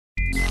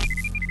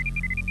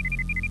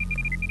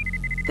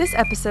This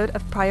episode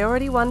of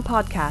Priority One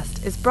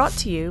Podcast is brought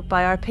to you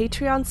by our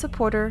Patreon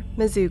supporter,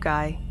 Mizzou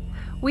Guy.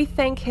 We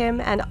thank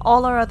him and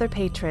all our other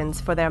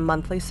patrons for their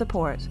monthly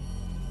support.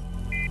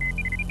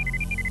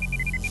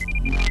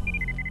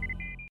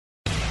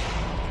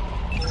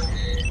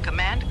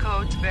 Command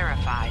codes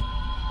verified.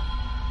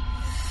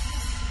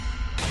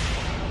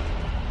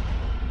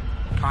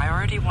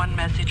 Priority One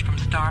message from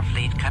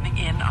Starfleet coming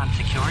in on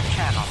secured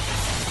channel.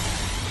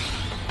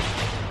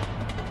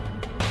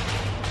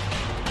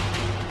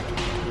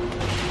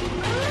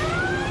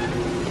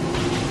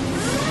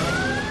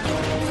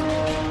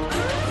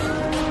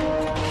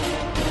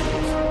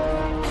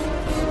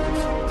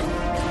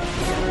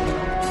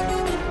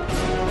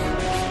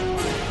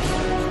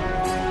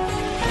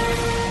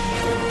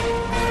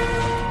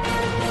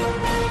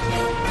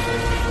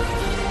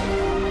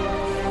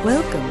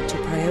 Welcome to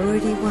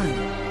Priority One.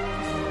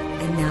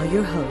 And now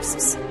your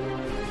hosts.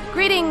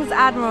 Greetings,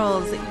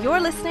 Admirals! You're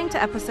listening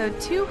to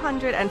episode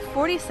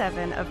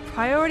 247 of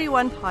Priority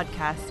One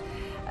Podcast.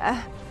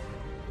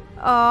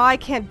 I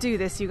can't do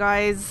this, you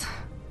guys.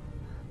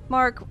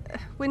 Mark,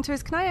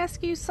 Winters, can I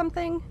ask you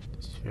something?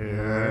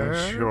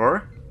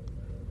 Sure.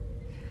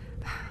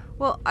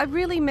 Well, I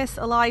really miss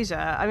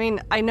Elijah. I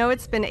mean, I know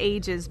it's been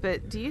ages,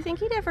 but do you think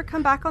he'd ever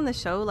come back on the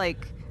show,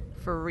 like,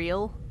 for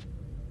real?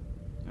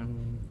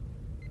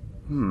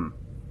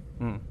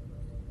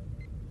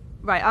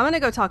 Right, I'm gonna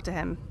go talk to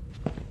him.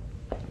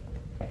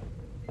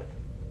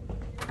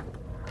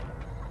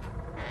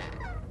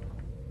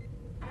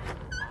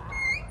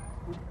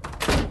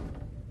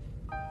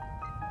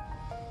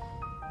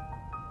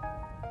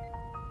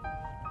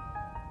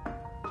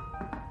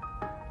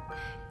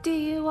 Do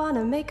you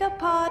wanna make a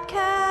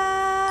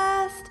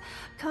podcast?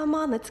 Come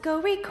on, let's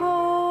go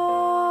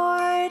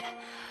record.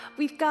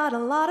 We've got a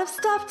lot of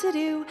stuff to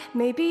do,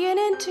 maybe an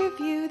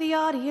interview, the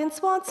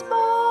audience wants more.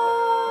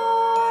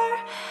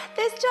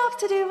 There's jobs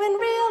to do in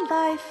real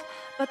life,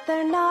 but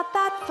they're not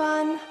that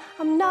fun.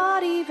 I'm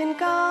not even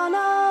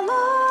gonna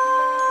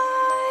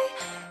lie.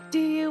 Do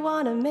you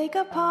want to make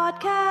a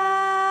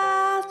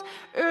podcast?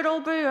 It'll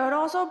be an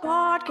awesome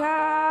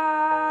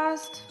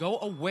podcast. Go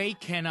away,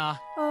 Kenna.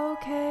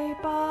 Okay,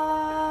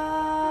 bye.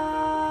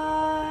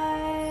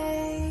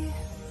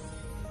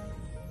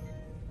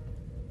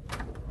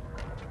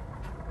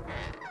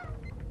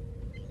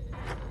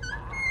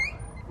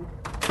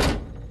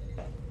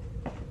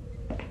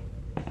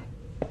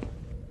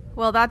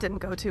 Well, that didn't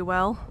go too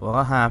well.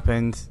 What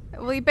happened?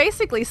 Well, he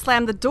basically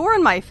slammed the door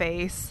in my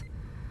face.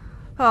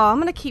 Oh, I'm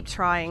gonna keep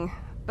trying,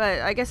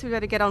 but I guess we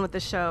better get on with the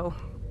show.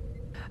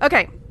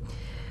 Okay.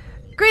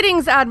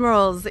 Greetings,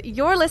 Admirals!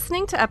 You're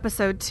listening to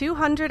episode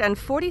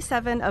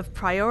 247 of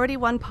Priority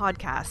One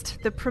Podcast,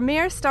 the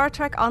premier Star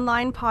Trek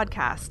Online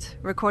podcast,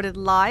 recorded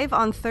live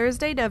on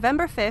Thursday,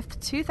 November 5th,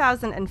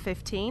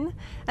 2015,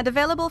 and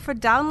available for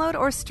download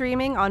or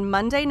streaming on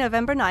Monday,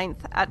 November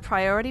 9th at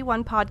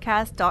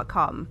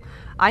PriorityOnePodcast.com.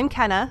 I'm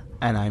Kenna.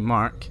 And I'm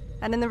Mark.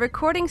 And in the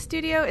recording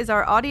studio is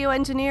our audio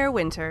engineer,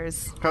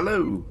 Winters.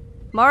 Hello.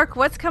 Mark,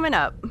 what's coming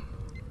up?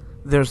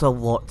 There's a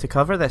lot to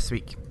cover this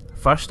week.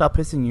 First up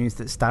is the news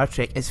that Star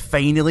Trek is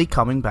finally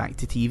coming back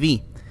to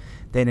TV.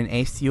 Then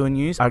in STO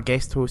news, our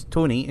guest host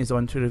Tony is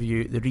on to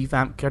review the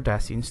revamped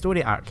Cardassian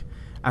story arc.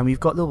 And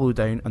we've got the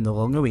lowdown on the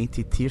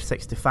long-awaited Tier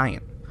 6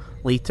 Defiant.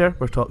 Later,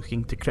 we're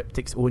talking to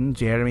Cryptic's own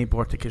Jeremy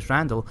Borticus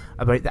Randall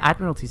about the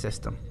Admiralty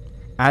system.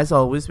 As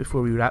always,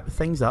 before we wrap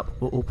things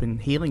up, we'll open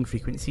hailing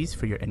frequencies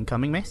for your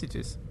incoming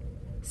messages.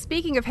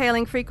 Speaking of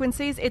hailing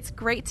frequencies, it's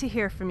great to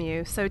hear from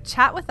you, so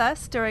chat with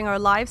us during our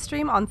live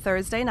stream on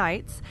Thursday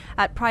nights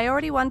at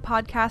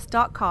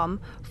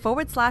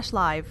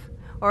PriorityOnePodcast.com/live,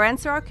 or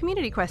answer our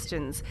community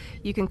questions.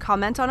 You can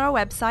comment on our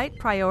website,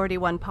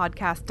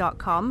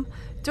 PriorityOnePodcast.com,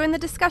 join the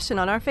discussion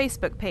on our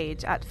Facebook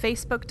page at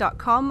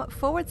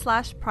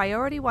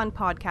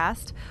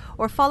Facebook.com/PriorityOnePodcast,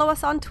 or follow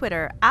us on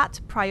Twitter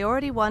at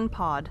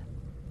PriorityOnePod.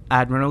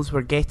 Admirals,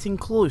 we're getting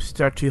close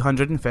to our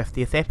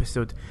 250th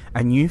episode.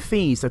 A new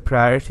phase of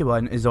Priority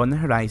One is on the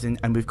horizon,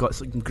 and we've got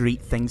some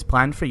great things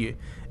planned for you,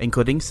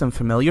 including some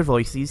familiar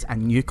voices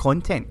and new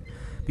content.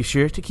 Be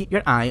sure to keep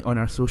your eye on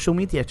our social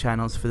media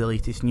channels for the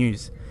latest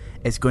news.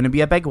 It's going to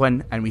be a big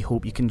one, and we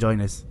hope you can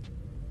join us.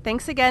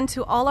 Thanks again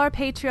to all our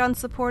Patreon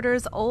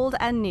supporters, old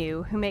and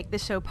new, who make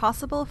this show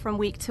possible from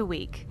week to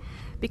week.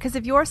 Because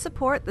of your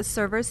support, the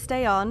servers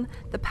stay on,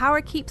 the power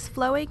keeps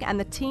flowing, and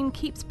the team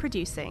keeps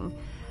producing.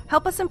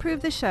 Help us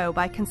improve the show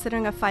by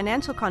considering a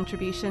financial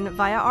contribution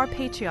via our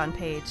Patreon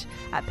page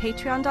at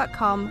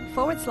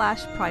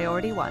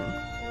patreon.com/PriorityOne.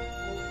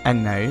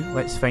 And now,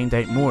 let's find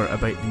out more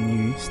about the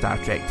new Star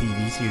Trek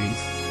TV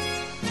series.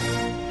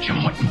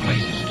 Jim, what in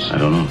blazes? I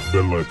don't know.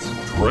 Then let's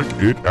Trek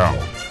it out.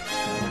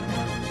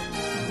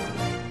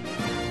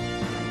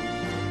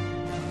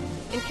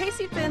 In case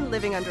you've been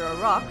living living under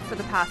a rock for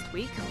the past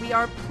week, we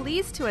are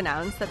pleased to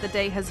announce that the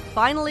day has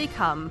finally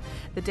come.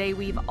 The day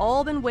we've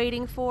all been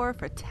waiting for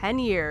 10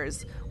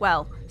 years.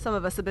 Well, some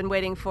of us have been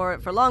waiting for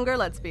it for longer,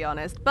 let's be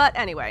honest. But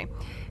anyway,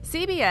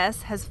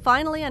 CBS has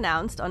finally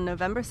announced on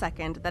November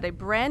 2nd that a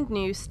brand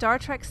new Star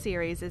Trek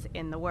series is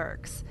in the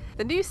works.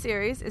 The new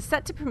series is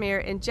set to premiere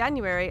in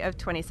January of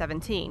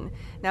 2017.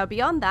 Now,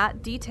 beyond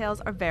that, details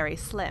are very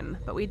slim,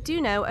 but we do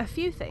know a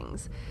few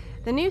things.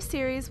 The new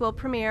series will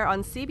premiere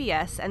on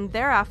CBS and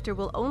thereafter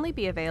will only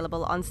be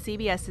available on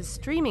CBS's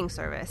streaming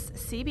service,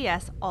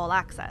 CBS All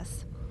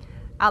Access.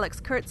 Alex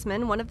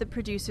Kurtzman, one of the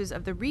producers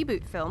of the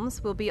reboot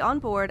films, will be on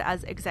board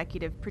as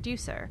executive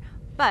producer,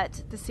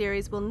 but the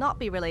series will not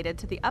be related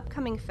to the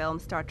upcoming film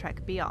Star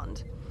Trek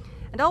Beyond.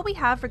 And all we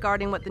have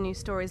regarding what the new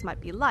stories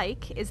might be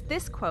like is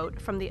this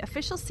quote from the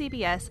official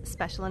CBS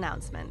special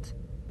announcement.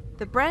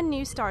 The brand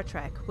new Star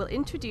Trek will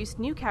introduce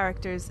new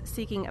characters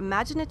seeking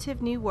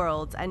imaginative new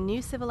worlds and new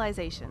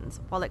civilizations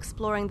while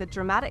exploring the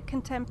dramatic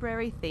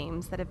contemporary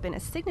themes that have been a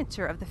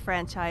signature of the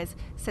franchise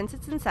since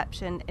its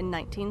inception in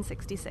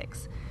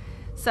 1966.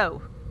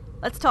 So,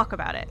 let's talk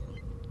about it.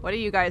 What do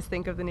you guys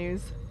think of the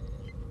news?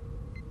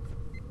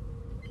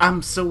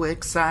 I'm so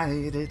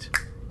excited.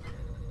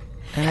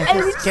 And I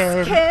just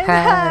can't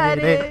hide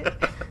it.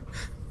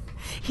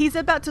 He's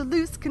about to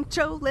lose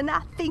control and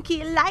I think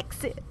he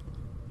likes it.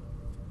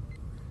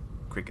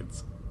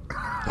 Crickets.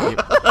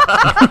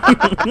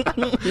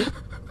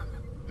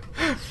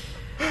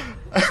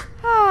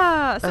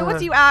 So what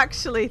do you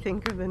actually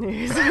think of the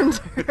news,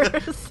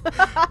 Anders?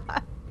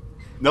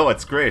 No,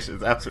 it's great.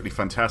 It's absolutely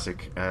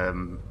fantastic.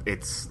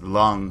 It's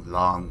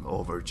long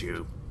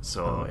overdue.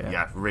 So,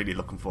 yeah, really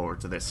looking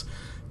forward to this.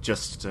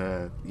 Just,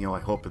 I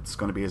hope it's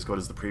going to be as good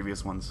as the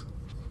previous ones.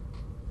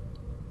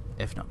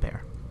 If not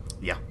better.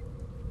 Yeah.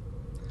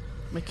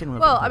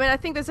 Well, I mean, I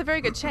think there's a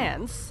very good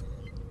chance.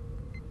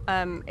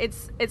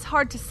 It's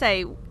hard to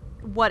say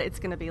what it's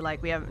going to be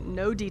like. We have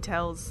no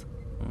details,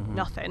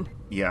 nothing.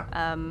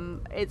 Yeah.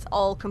 It's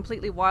all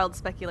completely wild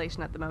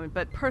speculation at the moment.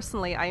 But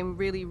personally, I'm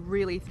really,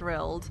 really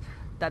thrilled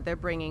that they're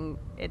bringing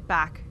it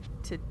back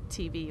to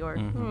TV or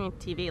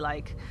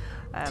TV-like.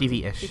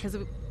 TV-ish.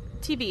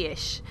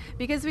 TV-ish.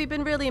 Because we've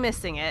been really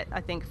missing it, I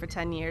think, for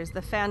 10 years.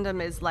 The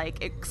fandom is,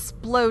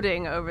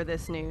 exploding over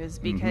this news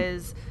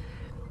because...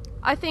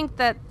 I think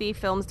that the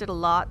films did a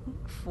lot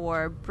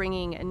for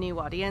bringing a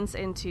new audience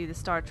into the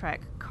Star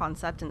Trek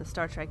concept and the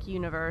Star Trek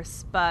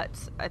universe,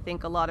 but I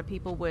think a lot of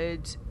people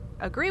would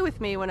agree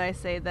with me when I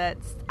say that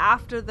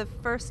after the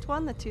first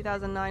one, the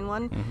 2009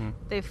 one,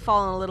 they've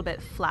fallen a little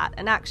bit flat.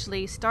 And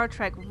actually, Star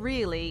Trek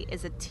really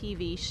is a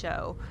TV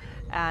show,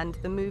 and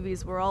the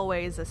movies were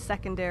always a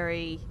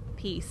secondary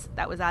piece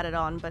that was added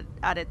on, but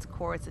at its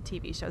core, it's a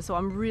TV show. So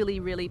I'm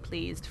really, really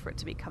pleased for it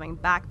to be coming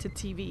back to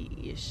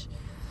TV-ish.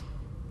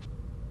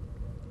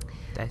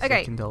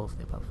 Second all of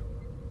the above.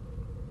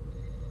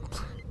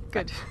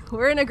 Good.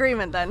 We're in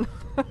agreement then.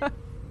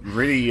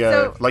 Really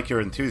like your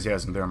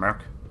enthusiasm there,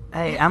 Mark.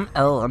 Hey, I'm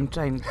ill. I'm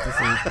trying to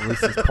say the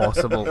least as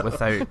possible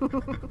without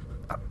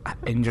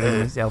injuring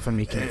myself and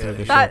making it through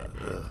the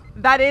show.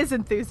 That is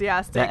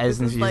enthusiastic. That is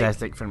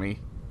enthusiastic for me.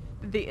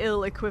 The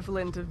ill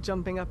equivalent of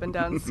jumping up and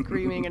down,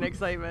 screaming in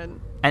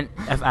excitement. And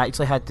if I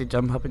actually had to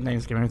jump up and down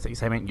screaming with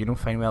excitement, you know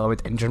fine well I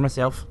would injure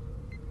myself.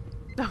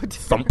 Oh,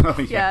 Thump.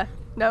 Yeah.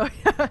 No.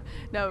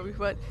 No,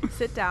 but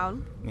sit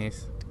down.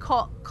 Yes.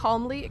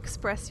 Calmly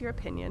express your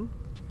opinion.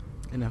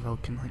 In a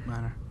Vulcan-like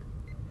manner.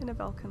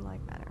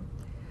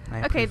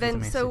 I Okay, approve of the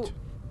then, so... message.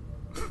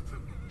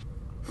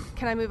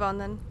 Can I move on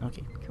then?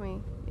 Okay. Can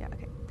we... Yeah,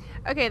 okay.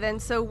 Okay, then,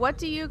 so what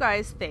do you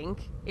guys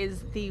think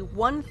is the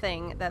one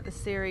thing that the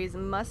series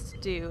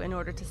must do in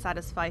order to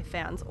satisfy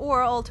fans?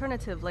 Or,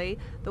 alternatively,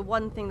 the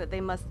one thing that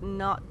they must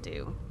not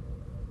do?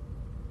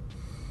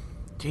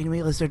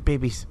 Janeway lizard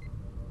babies.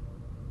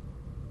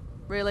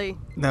 Really?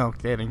 No,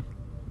 kidding.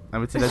 I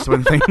would say that's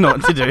one thing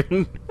not to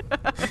do.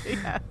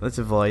 Yeah. Let's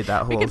avoid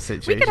that whole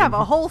situation. We could have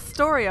a whole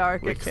story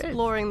arc We could.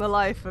 exploring the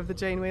life of the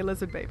Janeway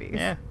lizard babies.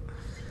 Yeah.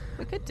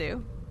 We could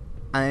do.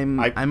 I'm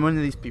one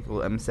of these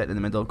people. I'm sitting in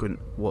the middle, going,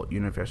 "What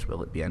universe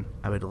will it be in?"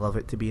 I would love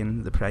it to be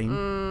in the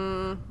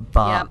Prime,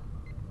 but yeah.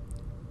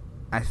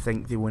 I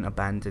think they won't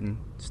abandon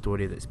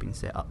story that's been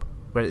set up.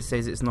 Where it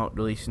says it's not in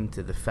relation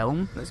to the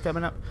film that's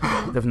coming up,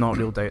 they've not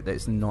ruled out that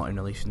it's not in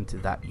relation to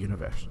that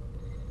universe.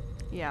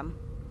 Yeah.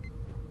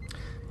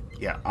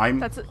 Yeah,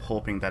 I'm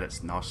hoping that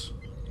it's not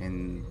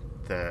in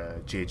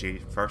the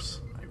JJ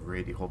verse. I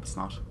really hope it's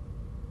not.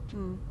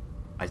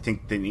 I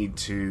think they need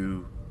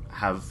to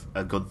have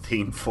a good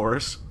theme for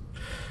it.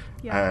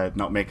 Yeah.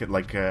 Not make it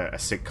like a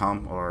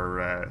sitcom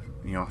or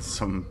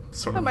some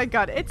sort of... Oh my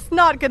god, it's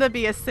not gonna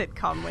be a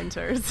sitcom,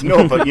 Winters.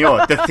 No, but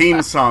the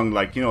theme song,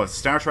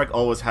 Star Trek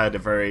always had a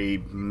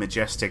very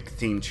majestic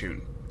theme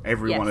tune.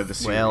 Every one of the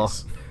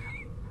series.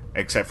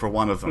 Except for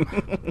one of them.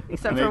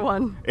 Except for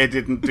one. It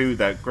didn't do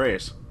that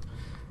great.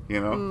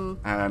 And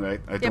I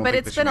don't but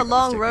it's been a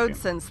long road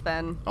since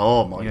then.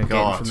 Oh my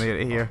god. From there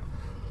to here.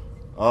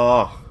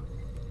 Oh.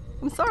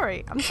 I'm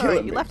sorry.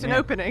 You left an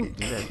opening.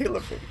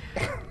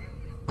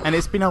 And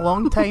it's been a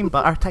long time,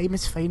 but our time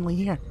is finally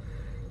here.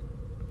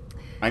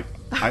 I'm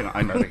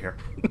out of here.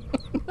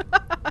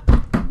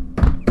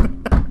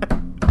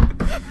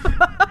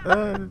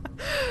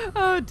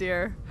 Oh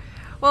dear.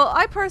 Well,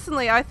 I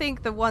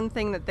think the one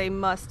thing that they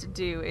must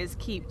do is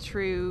keep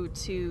true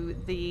to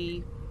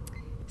the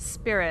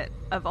spirit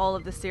of all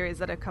of the series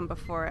that have come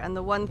before. And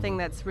the one thing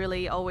that's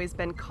really always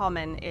been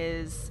common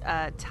is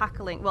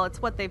tackling, well,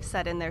 it's what they've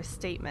said in their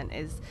statement,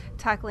 is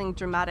tackling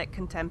dramatic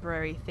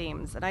contemporary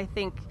themes. And I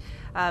think,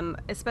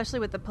 especially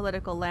with the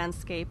political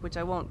landscape, which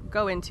I won't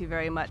go into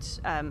very much,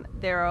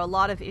 there are a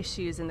lot of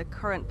issues in the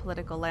current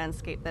political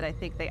landscape that I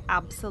think they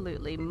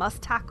absolutely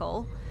must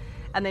tackle.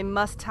 And they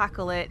must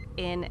tackle it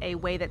in a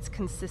way that's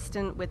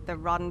consistent with the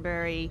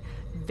Roddenberry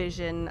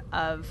vision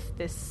of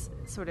this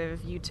sort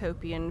of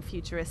utopian,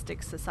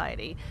 futuristic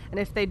society. And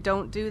if they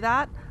don't do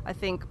that, I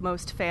think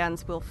most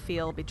fans will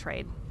feel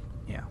betrayed.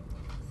 Yeah.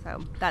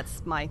 So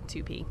that's my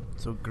 2p.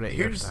 So great.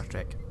 Here's Star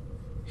Trek.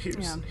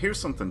 Here's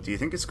something. Do you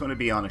think it's going to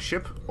be on a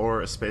ship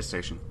or a space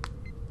station?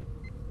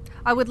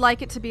 I would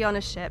like it to be on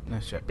a ship.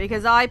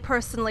 Because I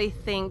personally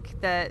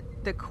think that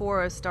the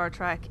core of Star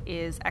Trek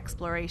is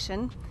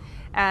exploration.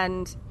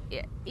 And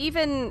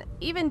even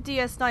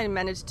DS9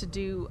 managed to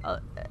do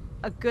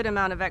a good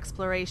amount of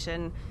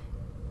exploration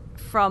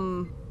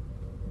from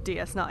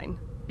DS9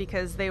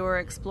 because they were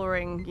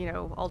exploring,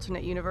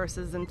 alternate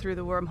universes and through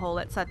the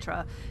wormhole,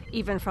 etc.,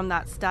 even from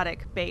that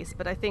static base.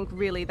 But I think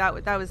really that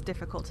was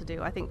difficult to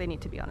do. I think they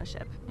need to be on a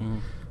ship. Mm.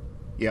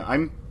 Yeah,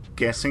 I'm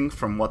guessing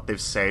from what they've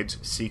said,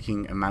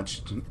 seeking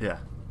imaginative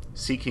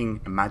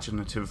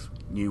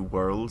new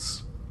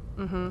worlds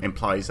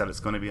implies that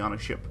it's going to be on a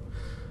ship.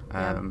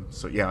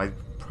 So yeah, I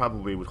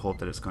probably would hope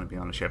that it's going to be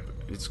on a ship.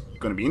 It's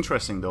going to be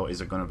interesting, though.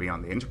 Is it going to be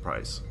on the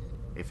Enterprise?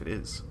 If it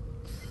is,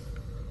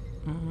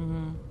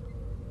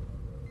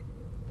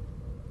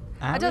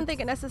 I don't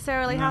think it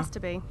necessarily has to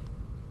be.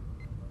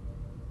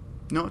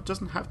 No, it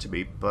doesn't have to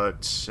be,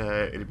 but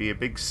it'd be a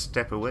big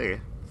step away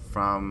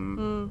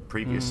from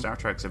previous Star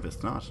Treks if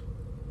it's not.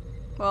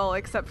 Well,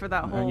 except for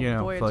that whole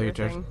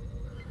Voyager thing.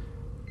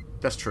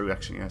 That's true,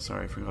 actually. Yeah,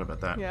 sorry, I forgot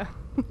about that. Yeah.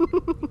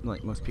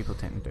 Like most people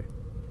tend to do.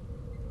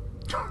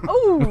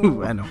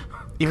 Oh, I know.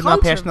 Even though I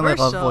personally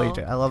love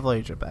Voyager. I love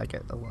Voyager, but I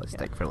get a lot of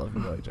stick for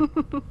loving Voyager.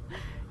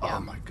 Oh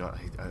my god,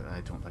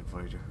 I don't like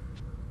Voyager.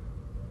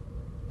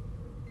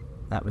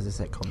 That was a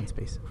sitcom in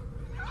space.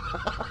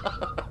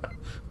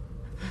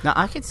 Now,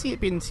 I could see it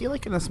being,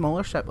 like in a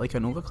smaller ship, like a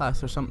Nova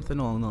class or something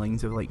along the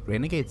lines of like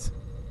Renegades.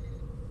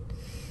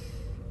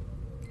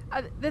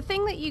 The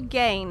thing that you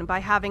gain by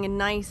having a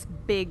nice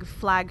big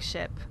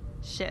flagship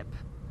ship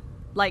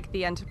like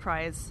the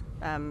Enterprise,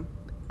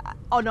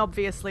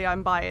 obviously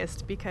I'm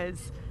biased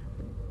because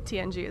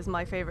TNG is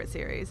my favorite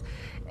series,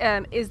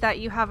 is that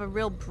you have a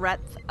real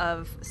breadth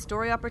of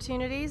story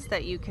opportunities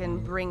that you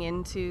can bring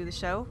into the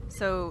show.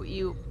 So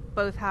you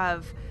both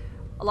have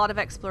a lot of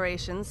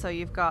exploration, so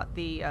you've got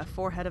the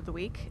forehead of the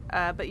week,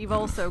 but you've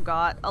also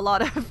got a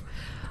lot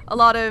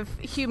of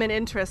human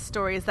interest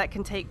stories that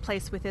can take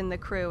place within the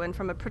crew, and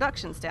from a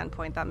production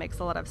standpoint that makes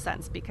a lot of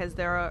sense because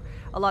there are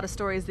a lot of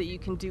stories that you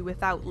can do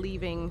without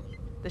leaving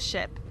the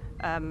ship.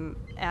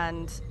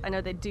 And I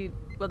know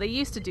they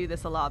used to do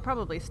this a lot,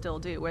 probably still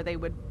do, where they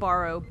would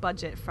borrow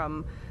budget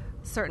from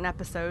certain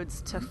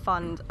episodes to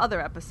fund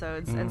other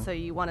episodes, and so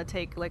you want to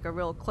take like a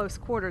real close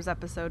quarters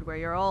episode where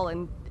you're all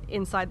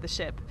inside the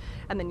ship,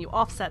 and then you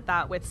offset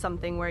that with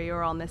something where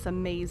you're on this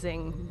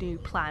amazing new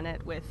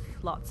planet with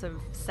lots of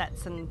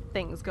sets and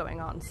things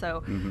going on.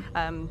 So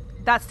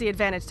that's the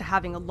advantage to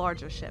having a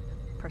larger ship,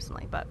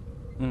 personally. But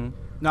no,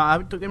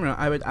 don't get me wrong,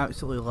 I would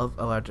absolutely love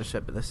a larger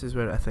ship, but this is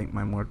where I think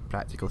my more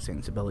practical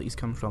sensibilities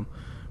come from.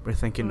 We're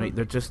thinking, right,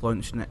 they're just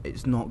launching it,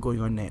 it's not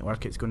going on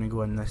network, it's going to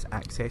go on this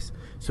access,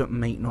 so it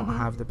might not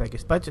have the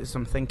biggest budget. So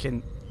I'm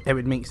thinking it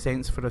would make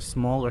sense for a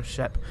smaller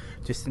ship,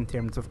 just in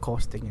terms of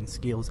costing and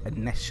scales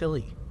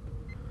initially.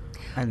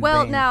 And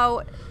well,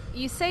 now,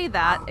 you say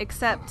that,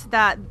 except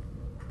that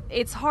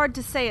it's hard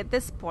to say at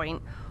this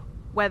point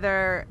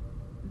whether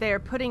they're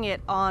putting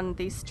it on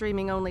the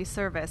streaming-only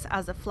service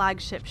as a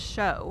flagship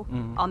show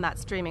on that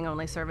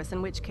streaming-only service,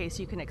 in which case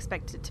you can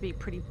expect it to be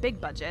pretty big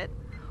budget,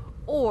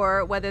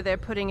 or whether they're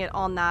putting it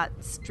on that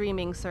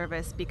streaming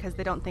service because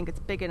they don't think it's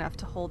big enough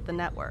to hold the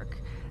network.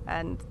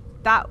 And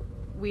that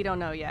we don't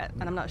know yet,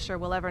 and I'm not sure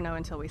we'll ever know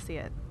until we see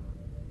it.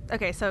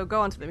 Okay, so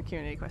go on to the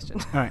community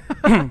question. All right.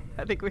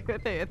 I think we've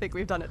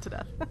done it to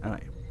death. All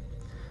right.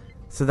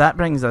 So that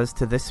brings us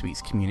to this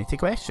week's community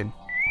question.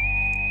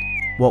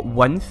 What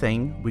one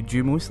thing would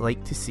you most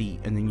like to see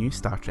in the new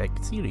Star Trek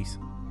series?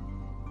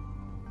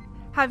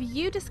 Have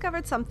you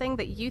discovered something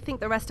that you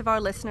think the rest of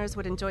our listeners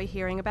would enjoy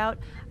hearing about?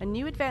 A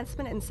new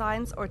advancement in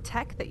science or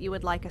tech that you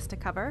would like us to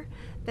cover?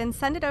 Then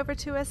send it over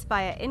to us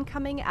via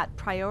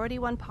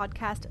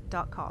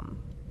incoming@PriorityOnePodcast.com.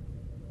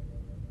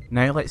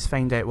 Now let's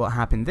find out what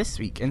happened this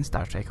week in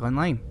Star Trek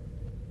Online.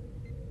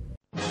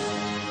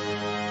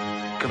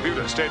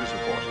 Computer status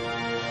report.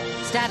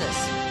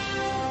 Status.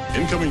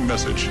 Incoming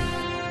message.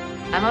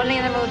 I'm only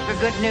in the mood for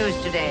good news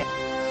today.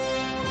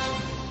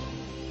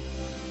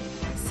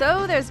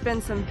 So there's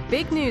been some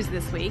big news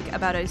this week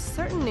about a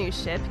certain new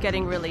ship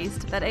getting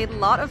released that a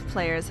lot of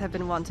players have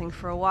been wanting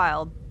for a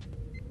while.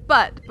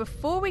 But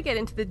before we get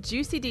into the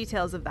juicy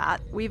details of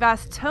that, we've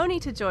asked Tony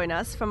to join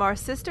us from our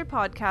sister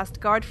podcast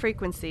Guard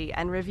Frequency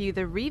and review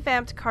the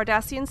revamped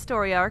Cardassian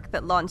story arc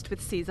that launched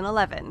with Season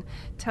 11.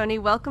 Tony,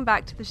 welcome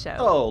back to the show.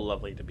 Oh,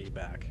 lovely to be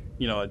back.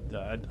 You know,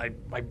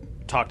 I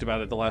talked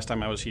about it the last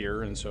time I was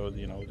here, and so,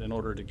 you know, in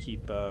order to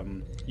keep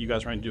you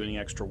guys from doing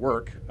extra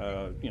work,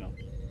 you know,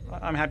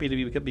 I'm happy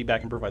to be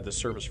back and provide this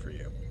service for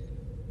you.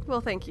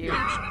 Well, thank you.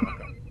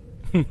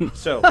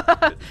 So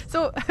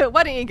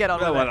why don't you get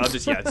on with it? I'll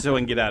just, so we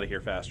can get out of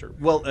here faster.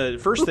 Well,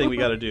 first thing we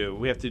got to do,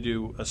 we have to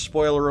do a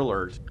spoiler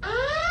alert.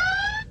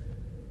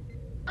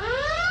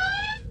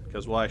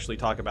 Because we'll actually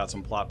talk about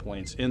some plot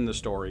points in the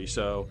story,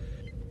 so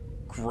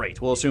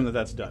great. We'll assume that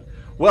that's done.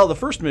 Well, the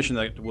first mission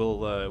that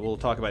we'll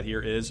talk about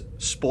here is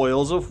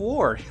Spoils of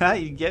War.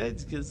 You get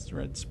it? It's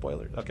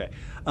spoilers. Okay.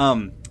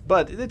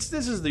 But this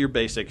is your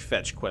basic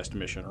fetch quest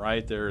mission,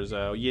 right? There's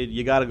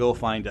you got to go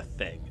find a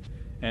thing.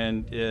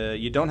 And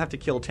you don't have to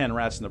kill 10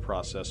 rats in the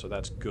process, so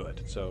that's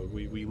good. So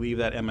we leave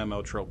that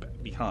MMO trope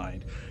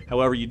behind.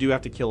 However, you do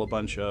have to kill a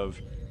bunch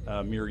of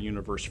Mirror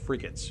Universe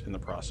frigates in the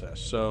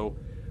process. So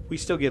we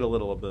still get a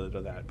little bit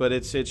of that. But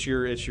it's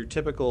your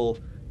typical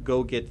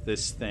go get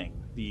this thing.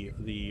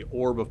 The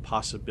Orb of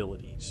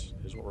Possibilities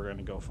is what we're going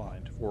to go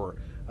find for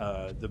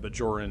the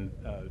Bajoran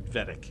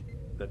Vedic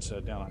that's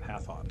down on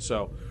Hathon.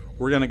 So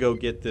we're going to go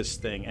get this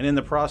thing. And in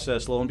the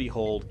process, lo and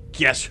behold,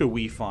 guess who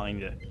we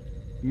find?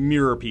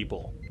 Mirror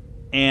people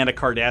and a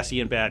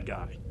Cardassian bad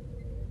guy.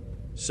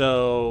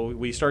 So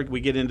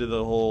we get into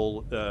the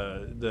whole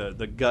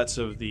the guts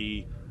of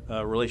the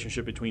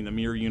relationship between the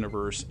Mirror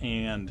Universe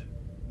and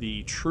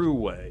the True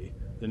Way,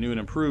 the new and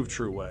improved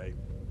True Way,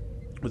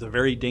 with a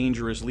very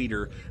dangerous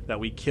leader that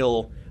we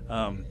kill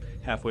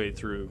halfway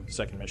through the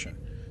second mission.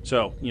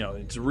 So, you know,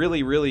 it's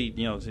really, really,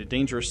 you know, it's a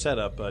dangerous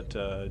setup, but,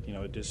 you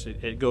know,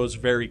 it goes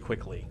very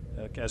quickly.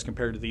 As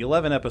compared to the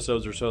 11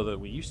 episodes or so that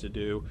we used to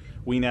do,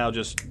 we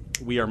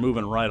are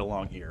moving right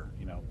along here.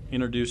 You know,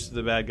 introduce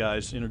the bad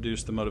guys,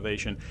 introduce the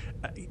motivation,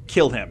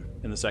 kill him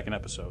in the second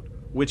episode,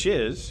 which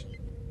is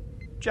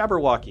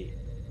Jabberwocky.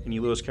 Any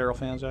Lewis Carroll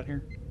fans out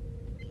here?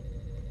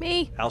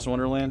 Me. Alice in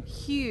Wonderland?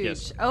 Huge.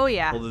 Yes. Oh,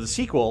 yeah. Well, the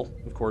sequel,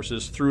 of course,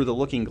 is Through the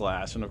Looking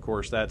Glass, and of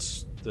course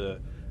that's the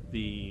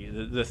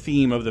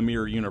theme of the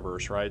Mirror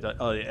Universe, right?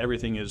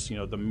 Everything is, you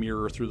know, the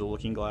mirror through the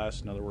looking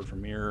glass, another word for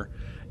mirror,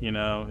 you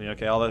know,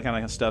 okay, all that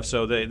kind of stuff.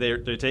 So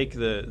they take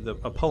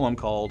a poem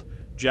called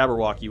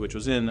Jabberwocky, which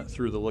was in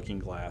Through the Looking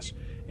Glass,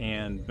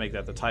 and make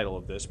that the title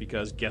of this,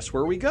 because guess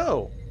where we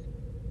go?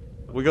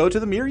 We go to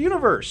the Mirror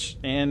Universe,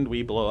 and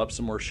we blow up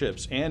some more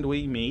ships, and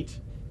we meet...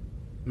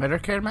 Mirror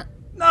Kermit?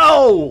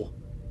 No!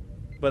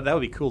 But that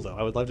would be cool, though.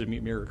 I would love to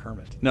meet Mirror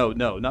Kermit. No,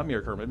 not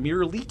Mirror Kermit.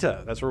 Mirror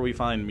Lita. That's where we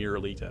find Mirror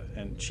Lita,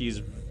 and she's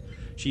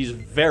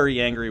very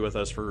angry with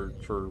us for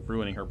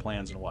ruining her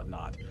plans and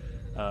whatnot.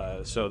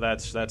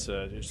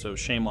 So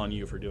shame on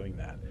you for doing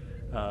that.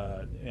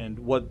 And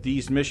what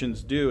these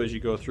missions do as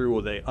you go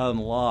through, they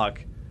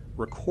unlock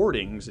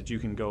recordings that you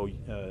can go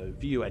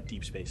view at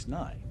Deep Space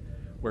Nine,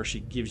 where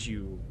she gives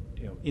you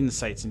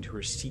insights into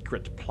her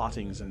secret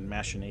plottings and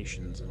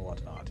machinations and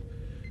whatnot.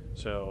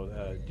 So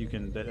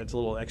that's a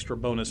little extra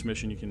bonus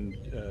mission you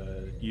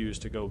can use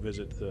to go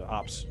visit the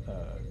ops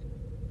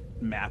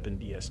map in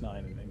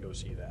DS9 and go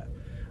see that.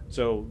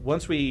 So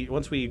once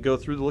we go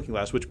through the Looking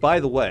Glass, which, by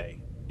the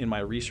way, in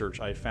my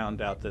research I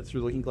found out that Through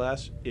the Looking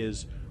Glass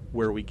is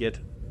where we get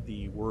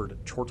the word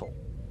chortle,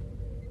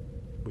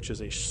 which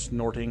is a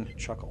snorting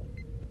chuckle.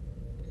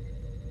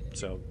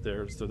 So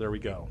there we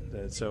go.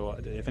 So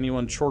if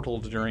anyone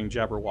chortled during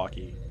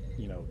Jabberwocky,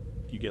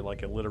 you get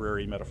like a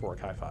literary metaphoric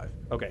high five.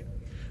 Okay.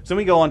 So then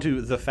we go on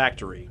to The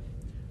Factory,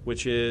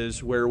 which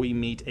is where we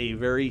meet a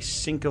very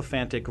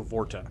sycophantic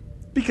Vorta.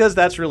 Because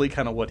that's really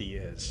kind of what he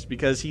is.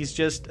 Because he's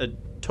just a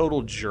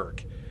total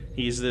jerk.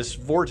 He's this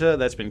Vorta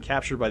that's been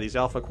captured by these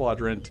Alpha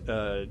Quadrant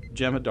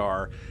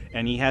Jem'Hadar,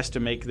 and he has to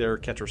make their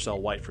Ketracel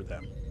white for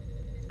them.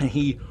 And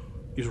he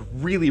is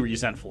really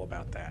resentful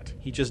about that.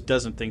 He just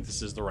doesn't think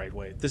this is the right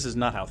way. This is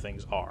not how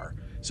things are.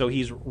 So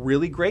he's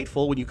really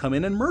grateful when you come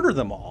in and murder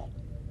them all.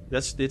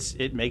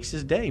 It makes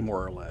his day,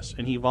 more or less,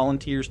 and he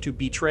volunteers to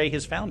betray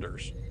his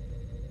founders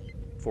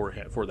for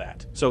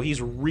that. So he's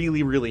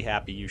really, really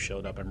happy you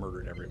showed up and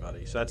murdered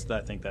everybody. So I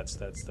think that's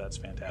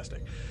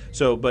fantastic.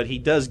 So, but he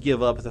does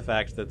give up the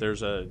fact that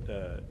there's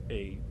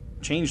a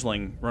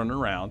changeling running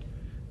around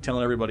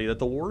telling everybody that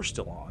the war is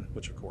still on,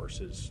 which of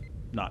course is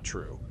not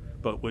true,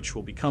 but which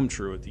will become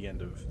true at the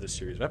end of this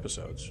series of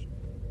episodes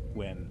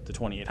when the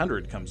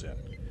 2800 comes in.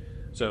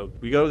 So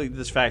we go to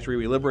this factory,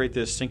 we liberate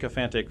this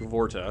sycophantic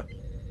Vorta.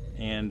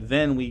 And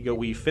then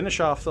we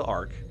finish off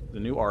the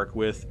new arc,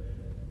 with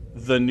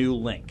The New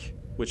Link,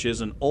 which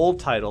is an old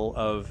title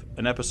of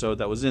an episode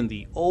that was in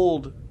the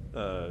old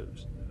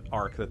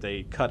arc that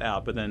they cut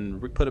out, but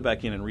then put it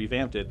back in and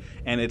revamped it.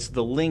 And it's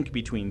the link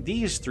between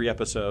these 3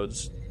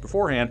 episodes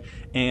beforehand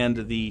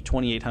and the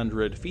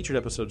 2800 featured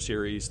episode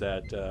series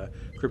that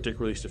Cryptic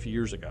released a few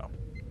years ago.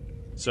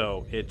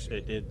 So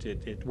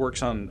it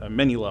works on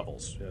many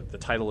levels. The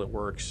title, it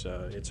works.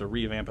 It's a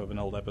revamp of an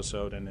old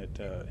episode, and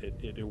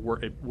it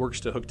works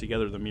to hook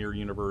together the Mirror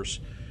Universe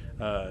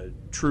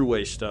True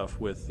Way stuff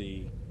with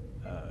the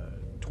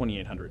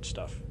 2800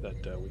 stuff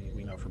that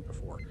we know from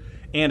before.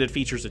 And it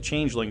features a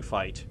changeling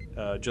fight,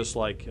 just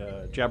like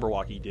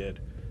Jabberwocky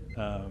did,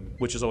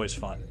 which is always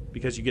fun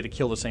because you get to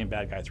kill the same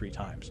bad guy 3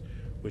 times,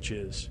 which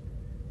is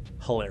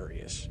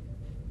hilarious.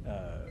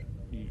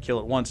 You kill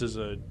it once as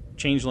a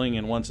changeling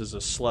and once as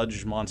a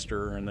sludge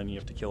monster, and then you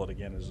have to kill it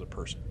again as a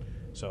person.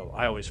 So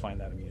I always find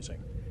that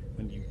amusing.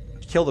 When you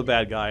kill the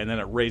bad guy and then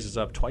it raises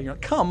up twice, you're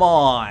like, come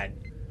on!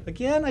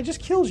 Again? I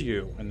just killed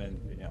you! And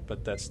then,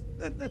 but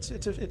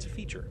it's a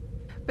feature.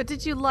 But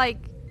did you like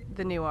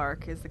the new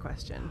arc is the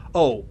question.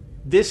 Oh,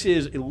 this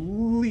is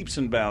leaps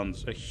and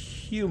bounds a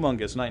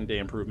humongous night and day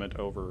improvement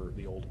over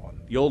the old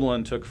one. The old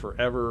one took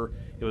forever.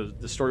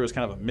 The story was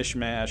kind of a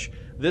mishmash.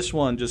 This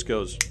one just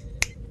goes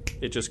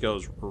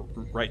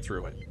right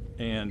through it,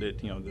 and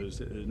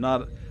there's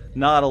not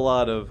a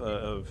lot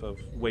of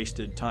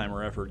wasted time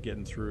or effort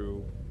getting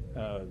through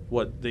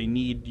what they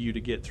need you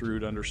to get through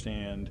to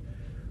understand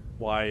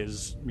why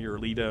is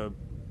Miralita,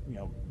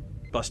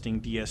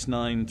 busting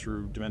DS9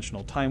 through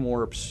dimensional time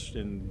warps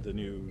in the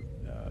new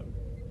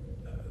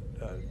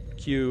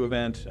Q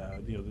event.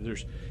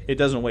 It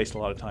doesn't waste a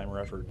lot of time or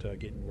effort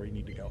getting where you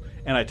need to go.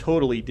 And I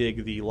totally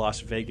dig the Las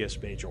Vegas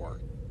Bajor.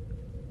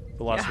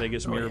 The Las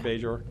Vegas Mirror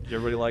Bajor. Did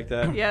everybody like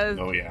that? Yeah.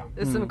 Oh, yeah.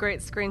 There's some great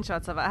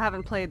screenshots of it. I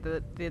haven't played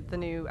the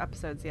new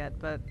episodes yet,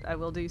 but I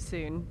will do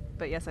soon.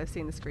 But yes, I've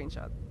seen the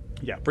screenshot.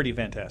 Yeah, pretty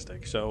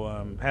fantastic.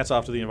 So hats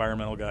off to the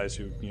environmental guys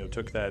who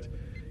took that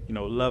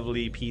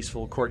lovely,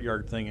 peaceful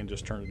courtyard thing and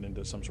just turned it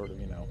into some sort of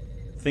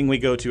thing we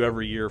go to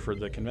every year for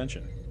the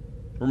convention.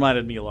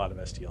 Reminded me a lot of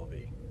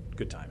STLV.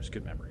 Good times,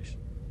 good memories.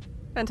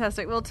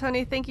 Fantastic. Well,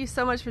 Tony, thank you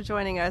so much for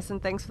joining us,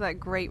 and thanks for that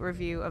great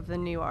review of the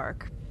new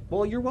arc.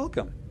 Well, you're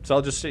welcome. So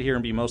I'll just sit here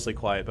and be mostly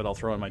quiet, but I'll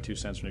throw in my 2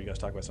 cents when you guys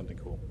talk about something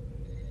cool.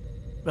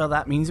 Well,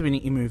 that means we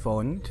need to move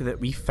on to that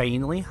we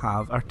finally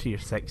have our Tier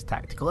 6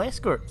 tactical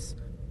escorts.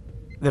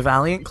 The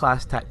Valiant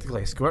class tactical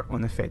escort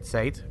on the Fed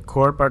side,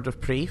 Core Bird of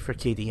Prey for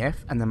KDF,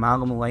 and the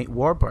Malum Light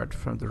Warbird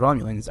from the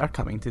Romulans are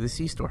coming to the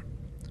C-Store.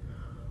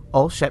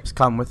 All ships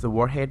come with the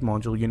Warhead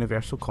Module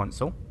Universal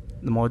Console.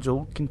 The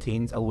module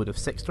contains a load of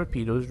 6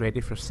 torpedoes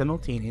ready for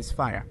simultaneous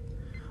fire.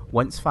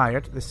 Once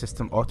fired, the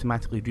system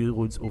automatically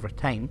reloads over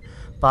time,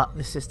 but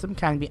the system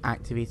can be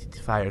activated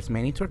to fire as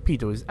many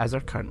torpedoes as are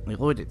currently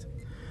loaded.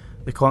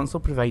 The console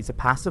provides a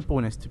passive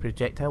bonus to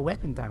projectile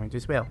weapon damage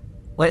as well.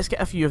 Let's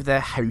get a few of the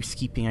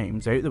housekeeping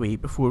items out of the way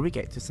before we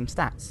get to some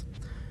stats.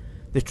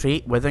 The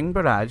trait Withering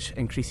Barrage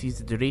increases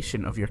the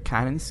duration of your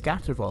cannon's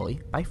scatter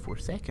volley by 4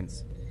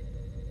 seconds.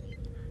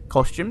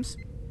 Costumes.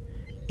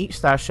 Each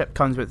starship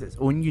comes with its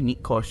own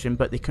unique costume,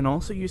 but they can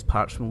also use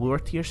parts from lower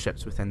tier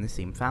ships within the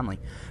same family.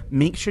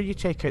 Make sure you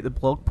check out the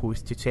blog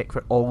post to check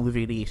for all the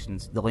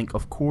variations. The link,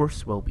 of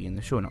course, will be in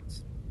the show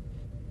notes.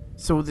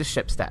 So the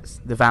ship stats.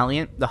 The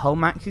Valiant, the hull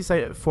maxes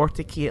out at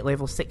 40k at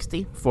level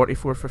 60,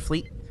 44 for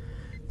fleet.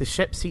 The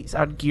ship seats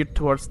are geared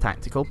towards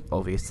tactical,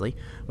 obviously,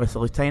 with a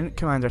Lieutenant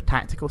Commander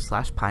Tactical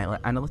 /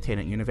 Pilot and a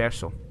Lieutenant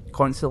Universal.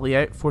 Console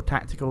layout, 4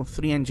 tactical,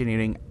 3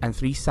 engineering and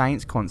 3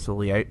 science console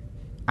layout,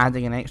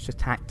 adding an extra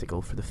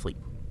tactical for the fleet.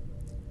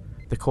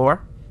 The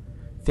core,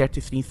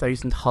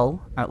 33,000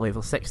 hull at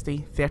level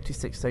 60,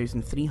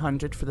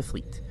 36,300 for the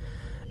fleet.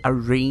 A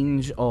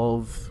range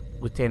of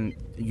Lieutenant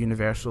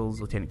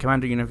Universals, Lieutenant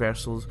Commander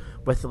Universals,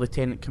 with the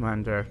Lieutenant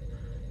Commander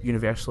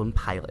Universal and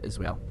Pilot as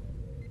well.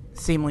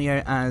 Same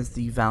layout as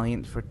the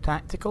Valiant for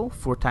tactical,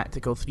 4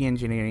 tactical, 3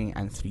 engineering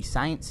and 3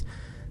 science.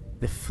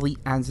 The fleet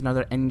adds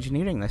another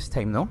engineering this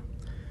time though.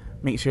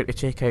 Make sure to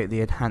check out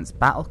the enhanced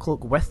battle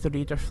cloak with the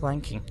Raider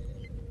flanking.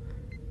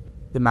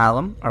 The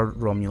Malum, our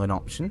Romulan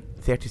option,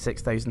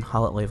 36,000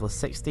 hull at level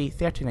 60,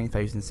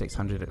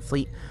 39,600 at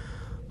fleet.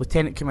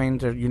 Lieutenant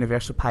Commander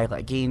Universal Pilot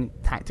again,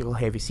 tactical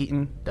heavy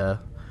seating, duh.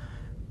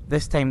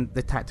 This time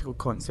the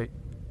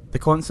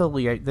console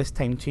layout this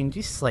time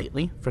changes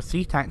slightly for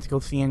 3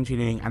 tactical, 3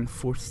 engineering and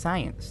 4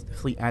 science, the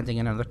fleet adding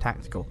another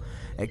tactical.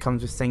 It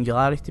comes with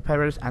singularity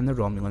powers and the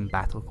Romulan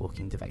battle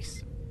cloaking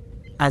device.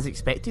 As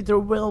expected, there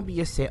will be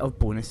a set of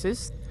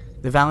bonuses.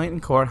 The Valiant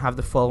and Core have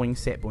the following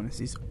set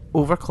bonuses: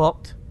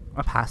 Overclocked,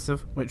 a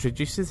passive which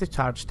reduces the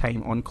charge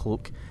time on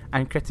cloak,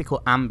 and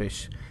Critical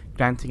Ambush,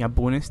 granting a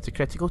bonus to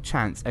critical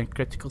chance and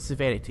critical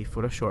severity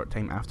for a short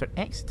time after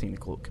exiting the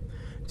cloak.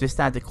 Just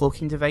add the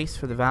cloaking device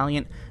for the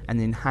Valiant and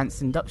the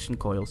enhanced induction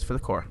coils for the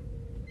Core.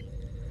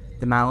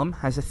 The Malum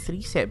has a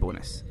 3 set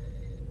bonus: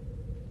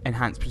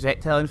 Enhanced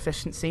projectile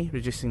efficiency,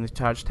 reducing the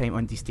charge time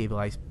on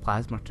destabilized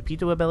plasma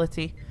torpedo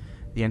ability;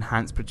 the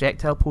enhanced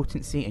projectile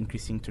potency,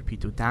 increasing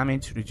torpedo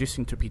damage,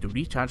 reducing torpedo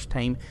recharge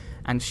time;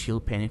 and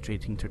shield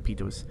penetrating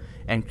torpedoes,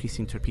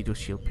 increasing torpedo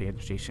shield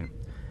penetration.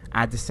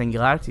 Add the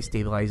singularity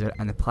stabilizer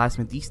and the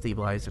plasma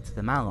destabilizer to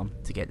the Malum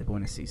to get the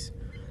bonuses.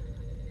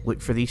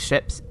 Look for these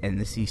ships in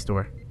the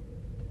C-Store.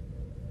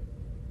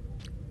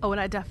 Oh,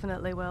 and I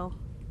definitely will.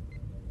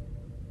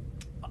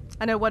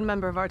 I know one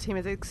member of our team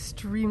is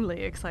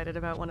extremely excited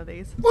about one of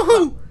these.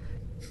 Woohoo!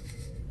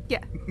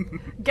 Yeah.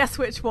 Guess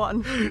which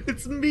one?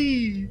 It's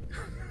me!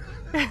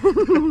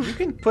 You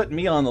can put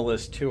me on the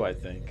list too, I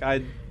think.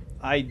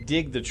 I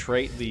dig the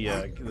trait,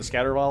 the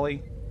scatter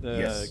volley,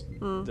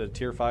 the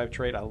tier 5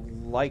 trait. I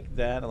like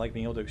that. I like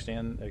being able to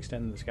extend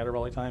the scatter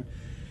volley time.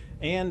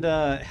 And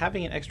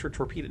having an extra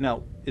torpedo.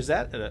 Now, is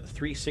that a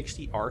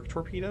 360 arc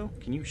torpedo?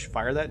 Can you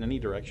fire that in any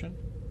direction?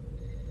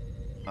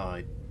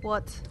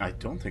 What? I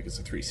don't think it's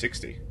a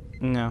 360.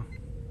 No.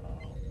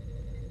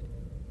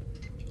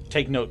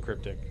 Take note,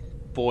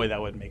 Cryptic. Boy,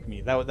 that would make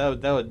me. That would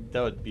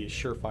be a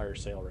surefire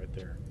sale right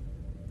there.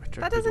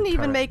 That doesn't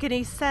even make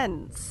any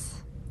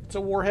sense. It's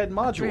a warhead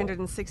module.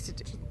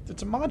 360.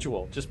 It's a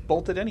module. Just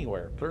bolt it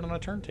anywhere. Put it on a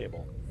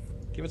turntable.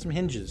 Give it some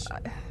hinges.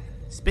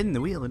 Spin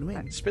the wheel and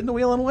win. Spin the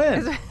wheel and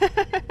win.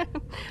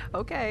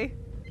 Okay.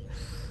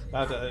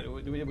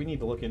 We need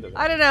to look into that.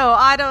 I don't know.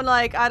 I don't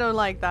like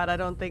that. I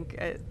don't think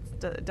I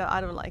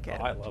don't like it.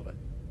 Oh, I love it.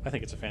 I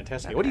think it's a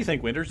fantastic idea. What do you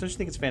think, Winters? Don't you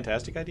think it's a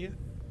fantastic idea?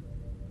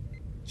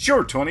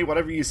 Sure, Tony,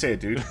 whatever you say,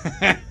 dude.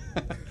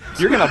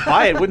 You're going to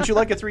buy it. Wouldn't you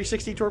like a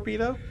 360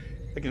 torpedo?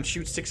 That can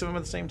shoot 6 of them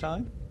at the same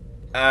time?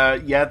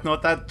 Yeah, no,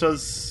 that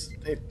does...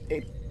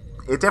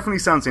 It definitely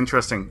sounds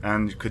interesting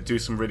and could do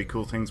some really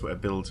cool things with a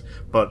build,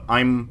 but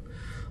I'm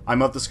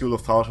of the school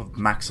of thought of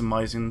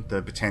maximizing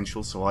the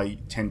potential, so I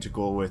tend to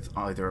go with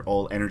either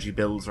all energy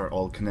builds or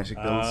all kinetic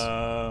builds.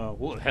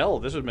 Well, hell,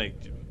 this would make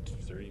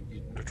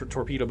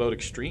torpedo boat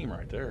extreme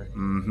right there.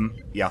 Mm-hmm.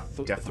 Yeah,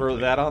 definitely. Throw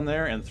that on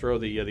there and throw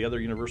the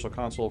other universal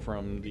console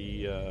from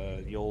the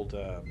old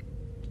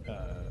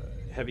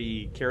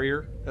heavy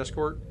carrier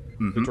escort,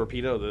 the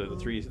torpedo,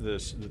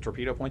 the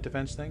torpedo point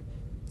defense thing.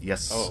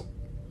 Yes. Oh,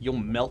 you'll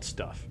melt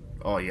stuff.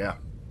 Oh yeah.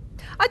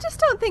 I just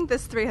don't think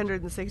this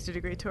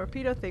 360-degree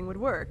torpedo thing would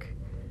work.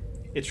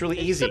 It's really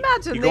easy.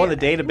 Imagine you go on the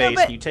database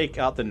and you take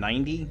out the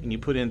 90 and you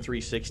put in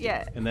 360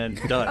 and then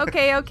done.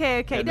 Okay.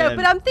 No,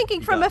 but I'm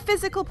thinking from a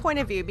physical point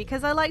of view,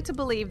 because I like to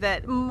believe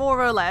that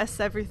more or less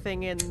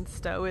everything in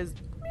STO is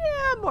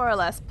more or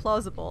less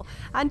plausible.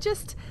 And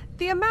just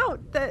the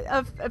amount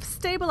of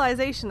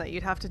stabilization that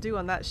you'd have to do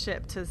on that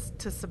ship to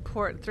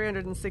support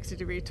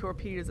 360-degree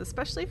torpedoes,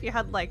 especially if you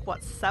had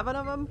 7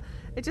 of them,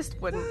 it just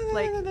wouldn't. No,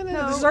 this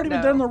has already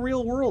been done in the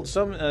real world.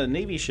 Some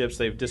Navy ships,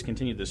 they've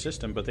discontinued the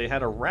system, but they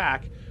had a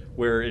rack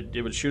where it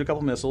would shoot a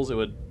couple missiles, it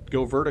would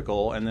go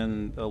vertical, and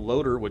then a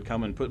loader would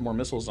come and put more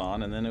missiles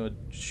on, and then it would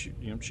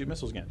shoot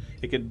missiles again.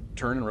 It could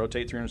turn and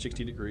rotate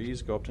 360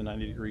 degrees, go up to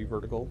 90-degree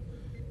vertical.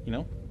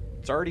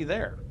 It's already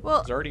there.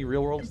 Well, it's already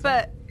real world.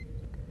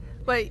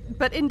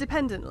 But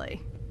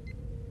independently.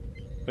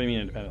 What do you mean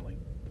independently?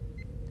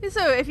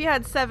 So if you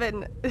had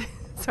 7...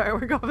 Sorry,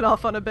 we're going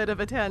off on a bit of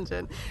a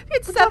tangent.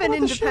 If you had 7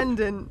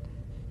 independent...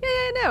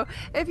 Yeah, no.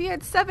 If you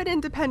had 7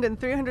 independent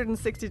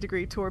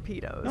 360-degree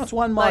torpedoes... No, it's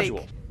one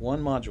module.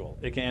 One module.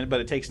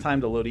 But it takes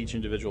time to load each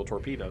individual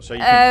torpedo. So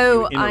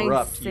you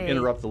interrupt. You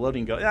interrupt the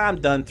loading. Go.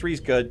 I'm done. 3's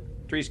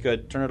good. 3's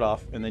good. Turn it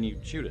off, and then you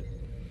shoot it.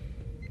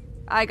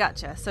 I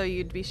gotcha. So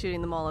you'd be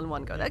shooting them all in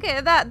one go.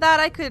 Okay,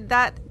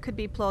 that could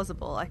be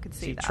plausible. I could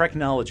see that.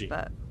 Technology.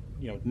 But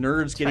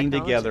nerds getting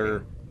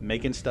together,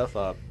 making stuff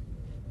up,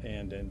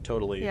 and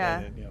totally.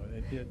 Yeah.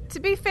 To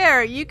be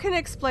fair, you can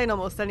explain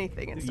almost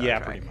anything in Star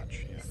Trek. Pretty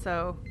much. Yeah.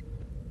 So,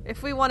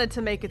 if we wanted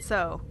to make it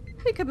so,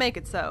 we could make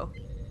it so.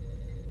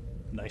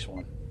 Nice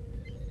one.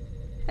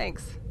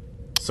 Thanks.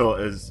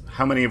 So,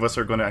 how many of us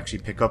are going to actually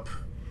pick up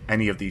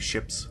any of these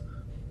ships?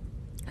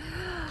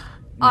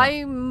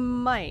 I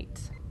might.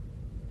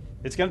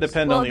 It's going to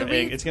depend on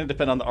it's going to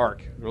depend on the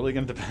arc. Really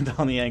going to depend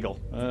on the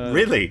angle.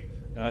 Really?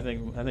 I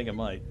think it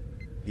might.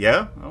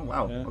 Yeah? Oh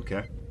wow. Yeah.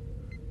 Okay.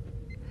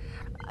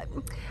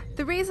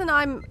 The reason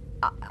I'm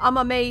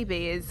a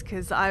maybe is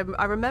because I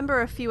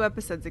remember a few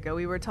episodes ago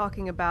we were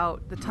talking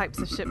about the types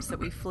of ships that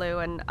we flew,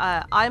 and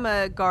I'm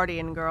a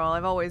Guardian girl.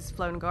 I've always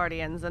flown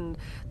Guardians, and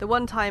the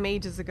one time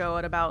ages ago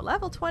at about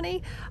level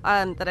 20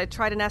 that I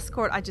tried an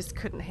escort, I just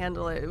couldn't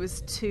handle it. It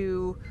was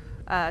too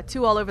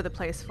all over the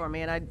place for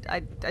me, and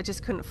I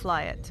just couldn't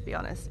fly it, to be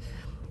honest.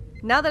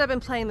 Now that I've been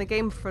playing the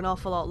game for an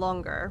awful lot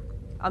longer,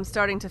 I'm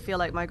starting to feel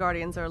like my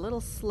Guardians are a little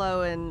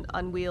slow and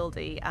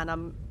unwieldy, and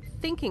I'm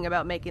thinking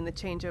about making the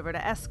change over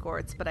to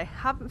escorts, but I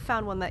haven't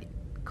found one that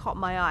caught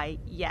my eye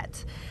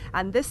yet.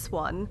 And this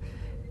one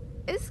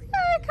is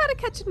kind of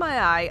catching my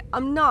eye.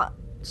 I'm not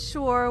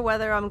sure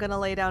whether I'm going to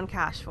lay down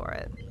cash for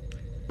it,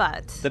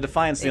 but the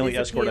Defiant's the only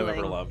escort I've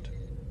ever loved.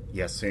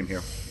 Yes, same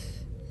here.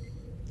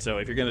 So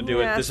if you're going to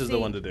do it, this is the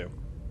one to do.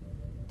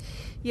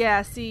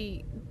 Yeah,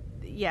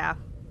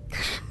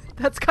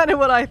 that's kind of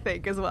what I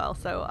think as well,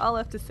 so I'll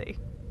have to see.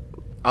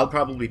 I'll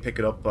probably pick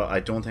it up, but I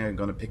don't think I'm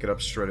going to pick it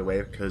up straight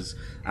away, because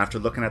after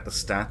looking at the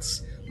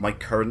stats, my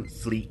current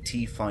Fleet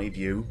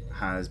T5U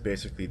has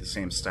basically the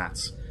same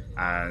stats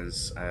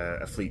as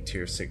a Fleet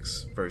Tier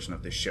 6 version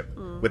of this ship,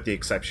 with the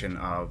exception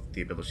of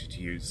the ability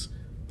to use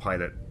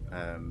pilot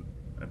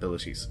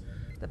abilities.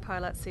 The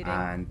pilot seating.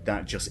 And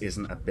that just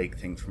isn't a big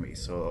thing for me,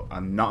 so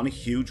I'm not in a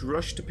huge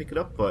rush to pick it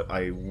up, but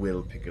I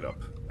will pick it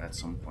up at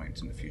some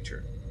point in the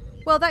future.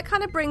 Well, that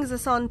kind of brings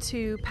us on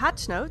to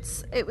patch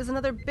notes. It was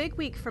another big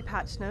week for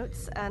patch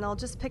notes, and I'll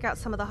just pick out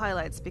some of the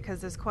highlights because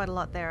there's quite a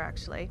lot there,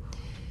 actually.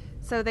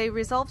 So they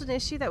resolved an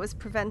issue that was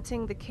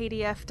preventing the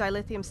KDF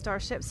dilithium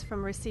starships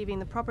from receiving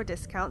the proper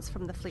discounts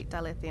from the Fleet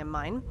dilithium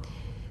mine.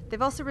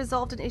 They've also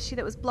resolved an issue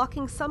that was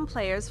blocking some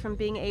players from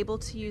being able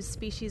to use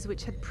species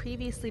which had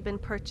previously been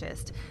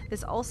purchased.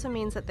 This also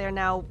means that they're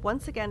now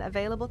once again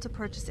available to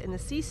purchase in the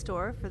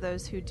C-Store for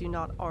those who do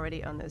not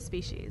already own those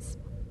species.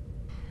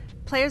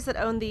 Players that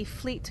own the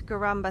Fleet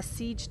Garamba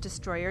Siege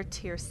Destroyer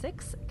Tier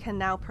 6 can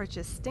now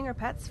purchase Stinger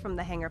Pets from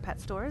the Hangar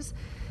Pet stores.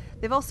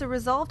 They've also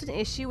resolved an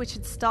issue which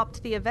had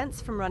stopped the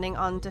events from running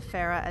on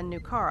Defera and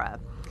Nukara.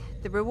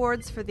 The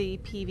rewards for the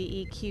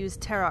PvE queues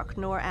Terok,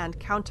 Nor, and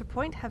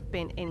Counterpoint have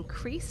been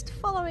increased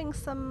following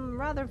some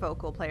rather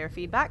vocal player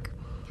feedback.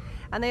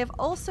 And they have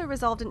also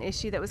resolved an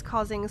issue that was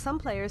causing some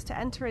players to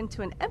enter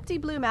into an empty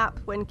blue map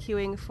when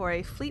queuing for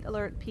a Fleet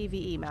Alert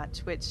PvE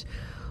match, which,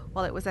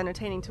 while it was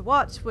entertaining to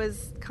watch,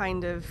 was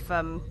kind of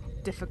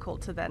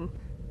difficult to then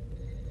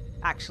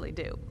actually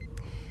do.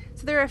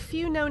 So there are a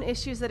few known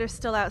issues that are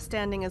still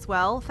outstanding as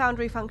well.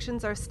 Foundry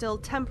functions are still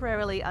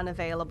temporarily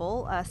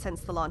unavailable since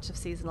the launch of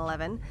Season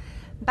 11.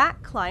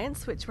 Back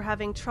clients, which were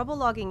having trouble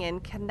logging in,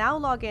 can now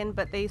log in,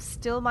 but they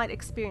still might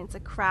experience a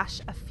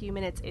crash a few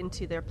minutes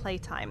into their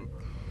playtime.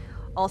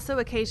 Also,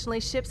 occasionally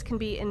ships can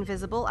be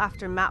invisible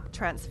after map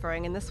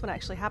transferring, and this one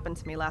actually happened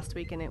to me last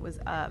week, and it was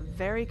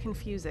very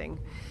confusing.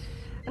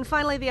 And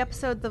finally, the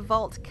episode The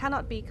Vault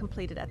cannot be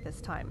completed at this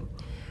time.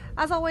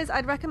 As always,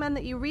 I'd recommend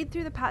that you read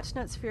through the patch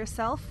notes for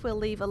yourself. We'll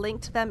leave a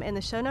link to them in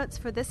the show notes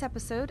for this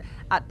episode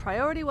at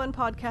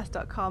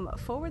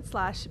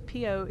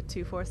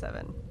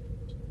priorityonepodcast.com/PO247.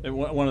 And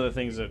one of the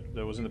things that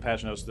was in the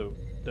patch notes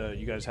that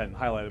you guys hadn't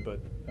highlighted, but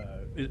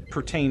it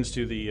pertains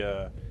to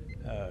the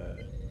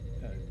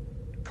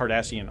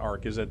Cardassian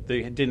arc, is that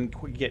they didn't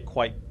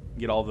quite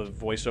get all the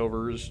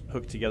voiceovers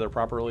hooked together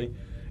properly.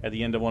 At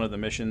the end of one of the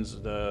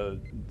missions, the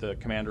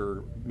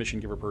commander, mission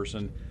giver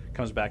person,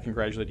 comes back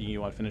congratulating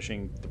you on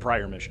finishing the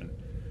prior mission.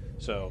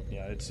 So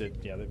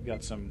they've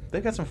got some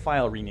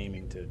file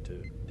renaming to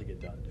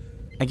get done.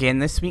 Again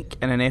this week,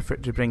 in an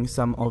effort to bring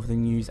some of the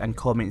news and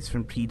comments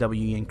from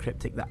Pre-WE and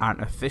Cryptic that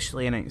aren't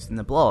officially announced in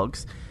the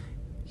blogs,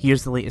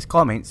 here's the latest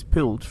comments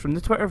pulled from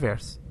the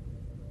Twitterverse.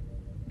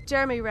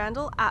 Jeremy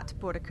Randall at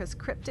Bordicus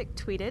Cryptic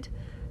tweeted,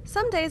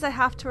 "Some days I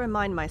have to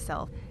remind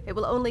myself. It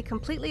will only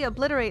completely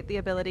obliterate the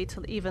ability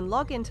to even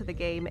log into the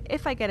game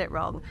if I get it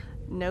wrong.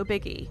 No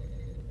biggie."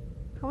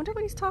 I wonder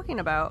what he's talking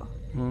about.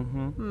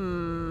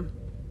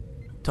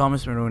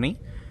 Thomas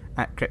Maroney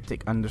at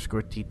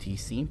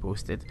cryptic_TTC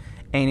posted,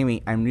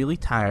 "Anyway, I'm really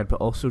tired but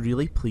also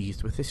really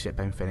pleased with the ship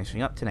I'm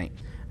finishing up tonight.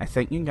 I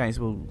think you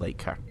guys will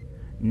like her.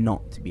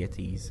 Not to be a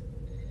tease."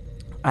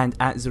 And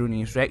at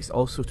Zeronius Rex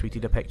also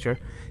tweeted a picture,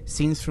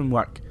 "Scenes from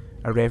work,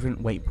 a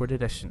Reverent Whiteboard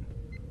edition,"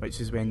 which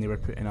is when they were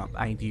putting up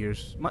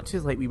ideas, much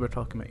as like we were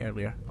talking about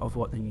earlier, of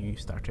what the new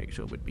Star Trek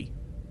show would be.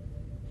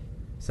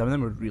 Some of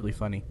them were really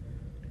funny.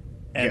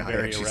 And yeah, I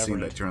actually seen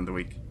that during the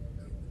week.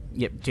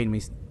 Yep,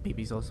 Janeway's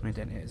baby's also made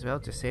in it as well,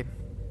 just saying.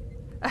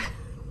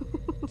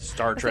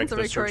 Star Trek,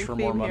 The Search for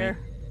More Money,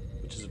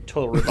 which is a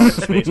total rip-off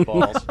of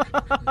Spaceballs,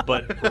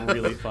 but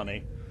really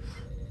funny.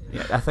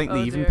 Yeah, I think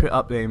they even put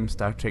up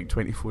Star Trek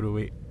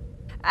 2408.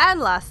 And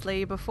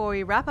lastly, before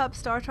we wrap up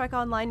Star Trek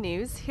Online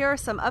news, here are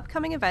some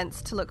upcoming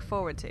events to look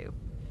forward to.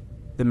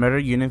 The Mirror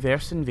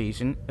Universe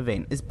Invasion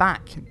event is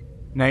back.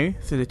 Now,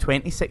 through the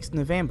 26th of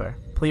November,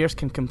 players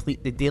can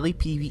complete the daily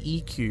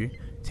PvE queue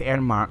to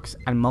earn marks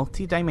and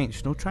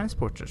multi-dimensional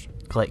transporters.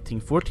 Collecting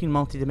 14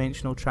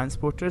 multi-dimensional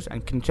transporters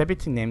and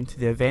contributing them to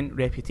the event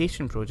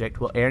reputation project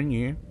will earn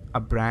you a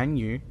brand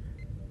new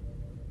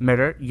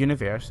Mirror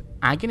Universe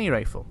Agony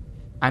Rifle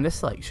and a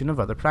selection of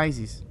other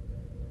prizes.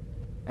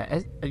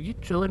 Are you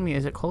trolling me?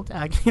 Is it called the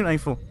Agony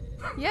Rifle?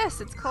 Yes,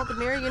 it's called the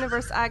Mirror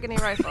Universe Agony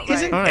Rifle. Right?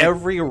 Isn't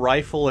every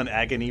rifle an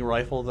Agony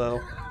Rifle,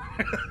 though?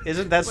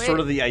 Isn't that sort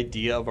of the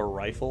idea of a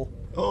rifle?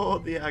 Oh,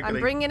 the Agony.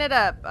 I'm bringing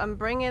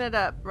it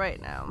up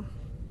right now.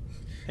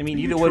 I mean,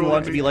 you wouldn't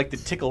want it to be like the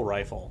Tickle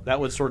Rifle. That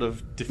would sort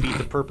of defeat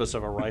the purpose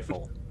of a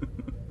rifle.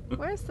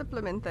 Where's the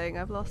bloomin' thing?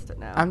 I've lost it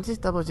now. I'm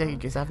just double checking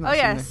because I've not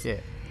seen this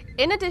yet.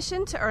 In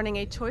addition to earning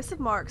a choice of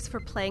marks for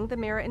playing the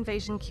Mirror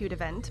Invasion queued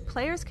event,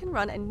 players can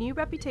run a new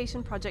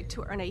reputation project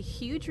to earn a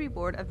huge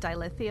reward of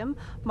dilithium,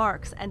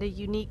 marks, and a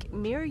unique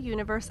Mirror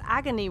Universe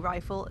Agony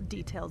Rifle,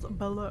 details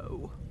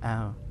below.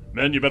 Oh.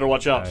 Men, you better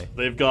watch out. Sorry.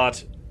 They've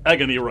got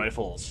Agony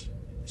Rifles.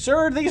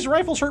 Sir, these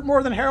rifles hurt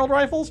more than Herald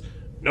Rifles?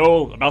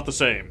 No, about the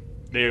same.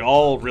 They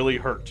all really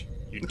hurt.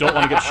 You don't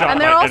want to get shot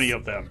by any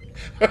of them.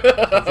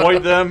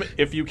 Avoid them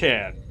if you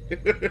can.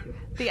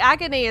 The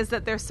agony is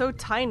that they're so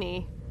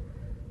tiny.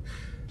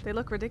 They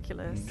look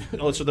ridiculous.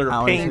 Oh, so they're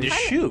a pain to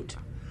shoot.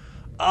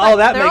 Oh,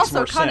 that makes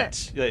more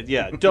sense.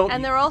 Yeah, don't.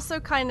 And they're also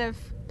kind of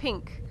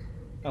pink.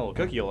 Oh, well,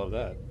 Cookie will love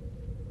that.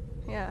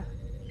 Yeah.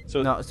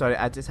 So no, sorry,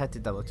 I just had to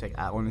double check.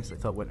 I honestly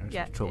thought Winters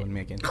was trolling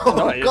me again.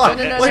 Oh, God.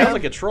 It sounds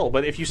like a troll,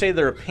 but if you say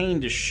they're a pain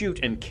to shoot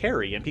and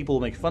carry and people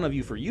will make fun of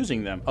you for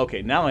using them,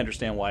 okay, now I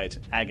understand why it's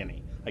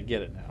agony. I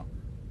get it now.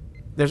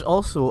 There's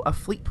also a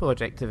Fleet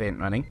Project event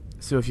running,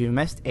 so if you've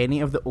missed any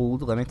of the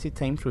old limited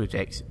time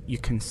projects, you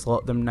can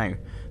slot them now.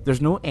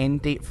 There's no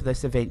end date for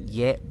this event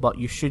yet, but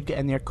you should get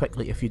in there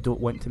quickly if you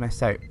don't want to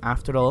miss out.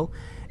 After all,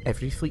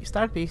 every Fleet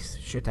Starbase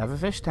should have a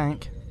fish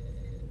tank.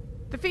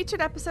 The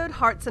featured episode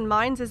Hearts and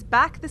Minds is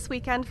back this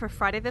weekend for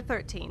Friday the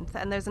 13th,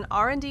 and there's an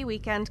R&D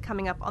weekend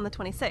coming up on the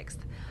 26th.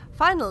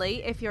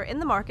 Finally, if you're in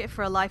the market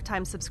for a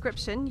lifetime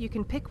subscription, you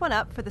can pick one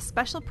up for the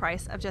special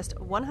price of just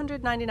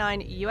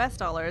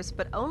 $199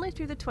 but only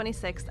through the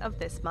 26th of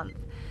this month.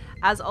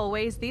 As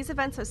always, these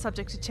events are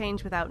subject to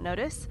change without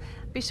notice.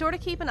 Be sure to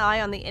keep an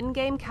eye on the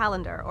in-game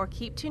calendar or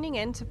keep tuning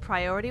in to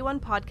Priority One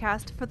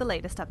Podcast for the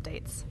latest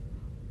updates.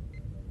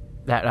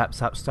 That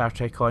wraps up Star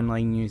Trek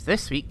Online news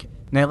this week.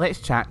 Now let's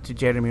chat to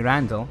Jeremy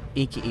Randall,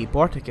 aka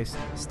Borticus,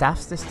 Staff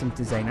Systems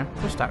Designer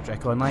for Star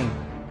Trek Online.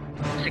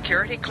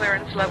 Security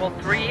clearance level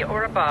 3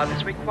 or above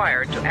is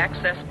required to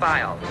access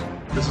files.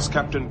 This is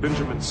Captain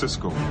Benjamin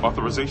Sisko.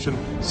 Authorization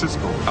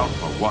Sisko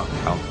Alpha 1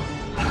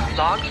 Alpha.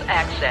 Logs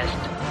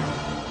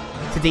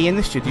accessed. Today in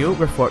the studio,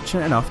 we're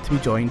fortunate enough to be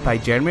joined by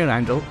Jeremy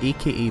Randall,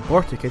 aka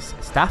Borticus,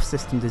 Staff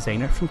System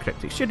Designer from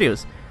Cryptic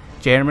Studios.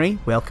 Jeremy,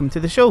 welcome to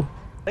the show.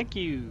 Thank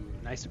you.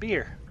 Nice to be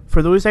here.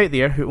 For those out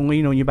there who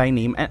only know you by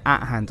name and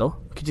 @handle,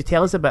 could you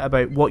tell us a bit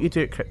about what you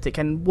do at Cryptic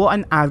and what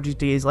an average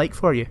day is like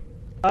for you?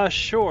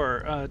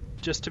 Sure.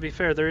 Just to be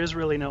fair, there is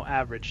really no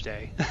average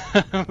day.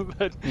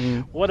 But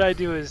what I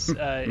do is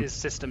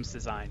systems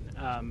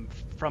design.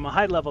 From a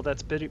high level,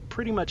 that's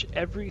pretty much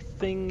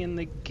everything in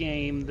the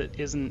game that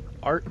isn't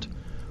art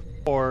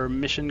or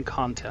mission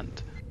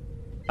content.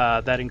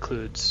 That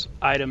includes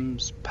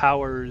items,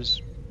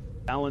 powers,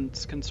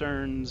 balance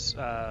concerns,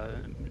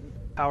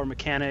 power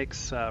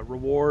mechanics,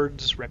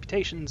 rewards,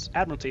 reputations,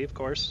 Admiralty, of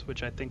course,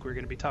 which I think we're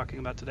going to be talking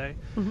about today.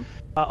 Mm-hmm.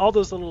 All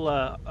those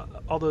little,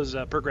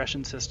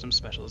 progression system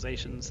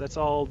specializations. That's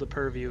all the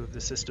purview of the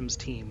systems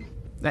team.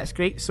 That's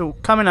great. So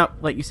coming up,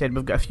 like you said,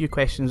 we've got a few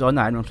questions on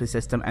the Admiralty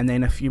system, and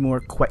then a few more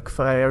quick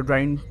fire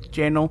round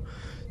general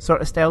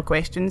sort of style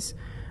questions.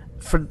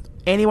 For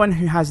anyone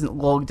who hasn't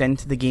logged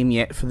into the game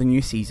yet for the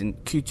new season,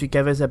 could you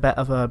give us a bit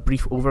of a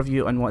brief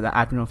overview on what the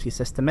Admiralty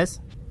system is?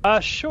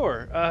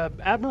 Sure.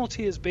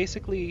 Admiralty is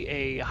basically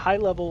a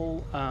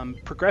high-level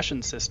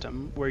progression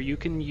system where you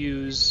can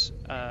use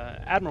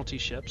Admiralty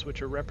ships,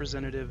 which are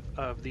representative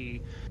of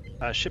the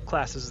ship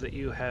classes that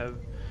you have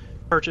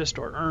purchased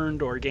or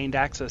earned or gained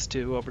access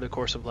to over the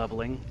course of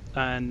leveling,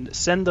 and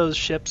send those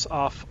ships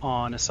off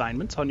on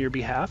assignments on your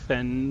behalf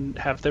and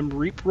have them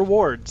reap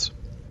rewards,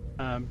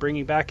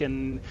 bringing back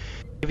and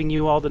giving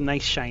you all the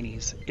nice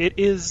shinies. It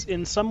is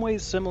in some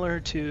ways similar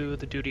to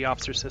the duty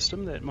officer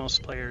system that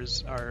most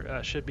players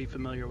should be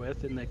familiar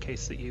with, in the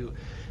case that you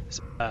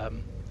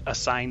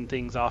assign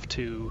things off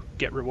to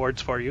get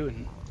rewards for you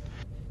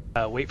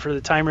and wait for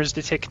the timers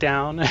to tick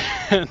down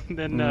and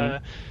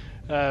then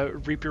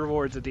reap your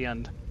rewards at the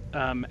end.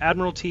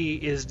 Admiralty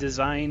is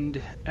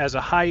designed as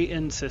a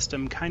high-end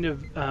system, kind of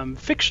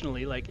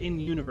fictionally, like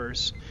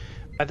in-universe.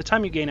 By the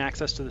time you gain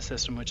access to the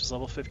system, which is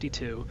level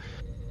 52,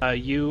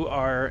 you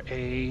are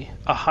a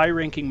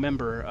high-ranking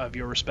member of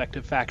your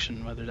respective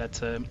faction, whether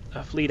that's a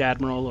fleet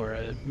admiral or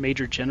a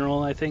major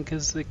general, I think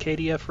is the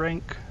KDF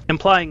rank,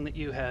 implying that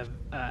you have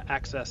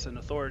access and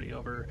authority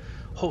over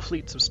whole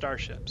fleets of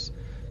starships.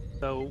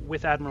 So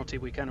with Admiralty,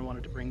 we kind of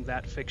wanted to bring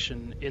that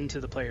fiction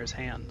into the player's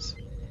hands.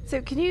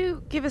 So can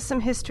you give us some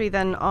history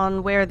then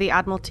on where the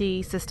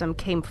Admiralty system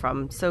came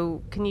from?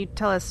 So can you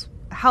tell us,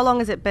 how long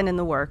has it been in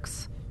the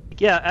works?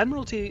 Yeah,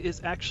 Admiralty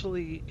is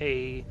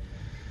actually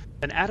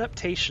an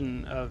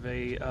adaptation of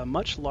a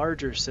much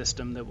larger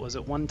system that was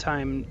at one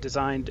time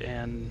designed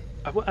and,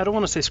 I don't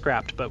want to say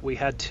scrapped, but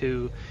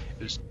it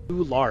was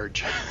too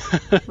large.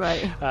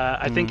 Right.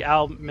 I think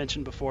Al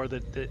mentioned before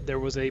that there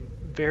was a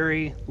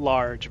very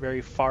large,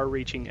 very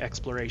far-reaching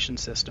exploration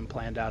system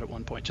planned out at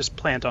one point, just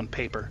planned on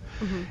paper.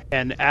 Mm-hmm.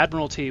 And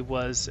Admiralty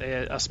was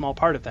a small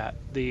part of that.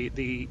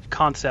 The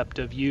concept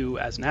of you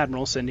as an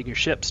admiral sending your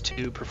ships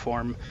to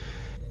perform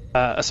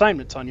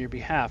assignments on your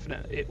behalf. Now,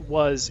 it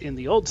was in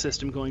the old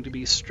system going to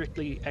be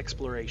strictly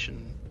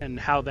exploration, and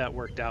how that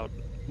worked out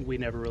we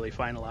never really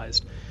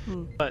finalized.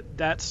 But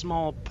that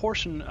small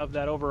portion of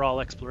that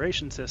overall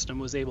exploration system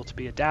was able to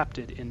be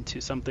adapted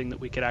into something that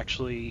we could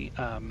actually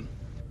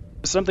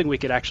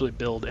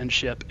build and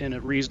ship in a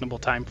reasonable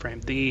time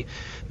frame. The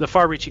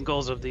far-reaching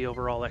goals of the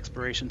overall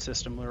exploration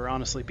system were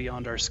honestly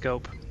beyond our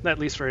scope, at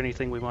least for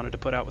anything we wanted to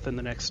put out within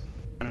the next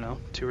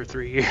 2 or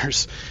 3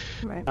 years.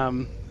 Right.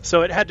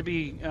 So it had to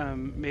be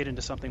made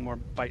into something more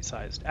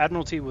bite-sized.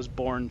 Admiralty was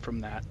born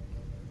from that.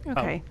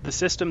 Okay. The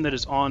system that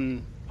is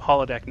on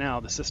holodeck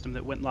now, the system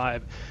that went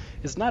live,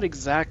 is not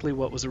exactly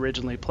what was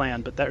originally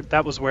planned, but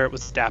that was where it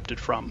was adapted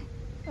from.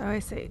 Oh, I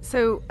see.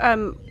 So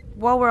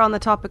while we're on the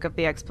topic of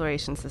the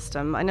exploration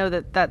system, I know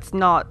that that's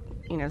not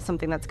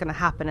something that's going to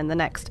happen in the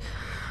next,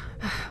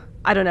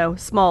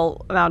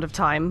 small amount of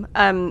time.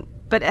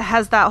 But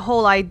has that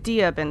whole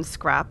idea been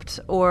scrapped,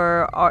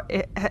 or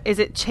is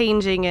it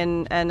changing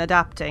and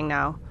adapting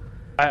now?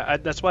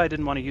 That's why I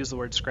didn't want to use the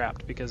word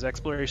scrapped, because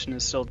exploration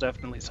is still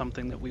definitely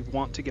something that we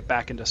want to get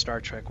back into Star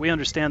Trek. We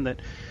understand that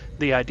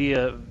the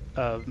idea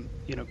of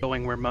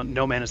going where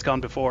no man has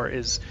gone before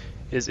is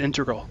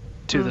integral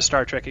to the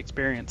Star Trek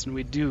experience, and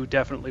we do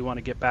definitely want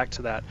to get back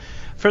to that.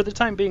 For the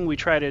time being, we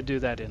try to do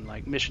that in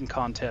like mission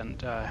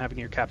content, having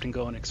your captain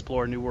go and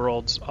explore new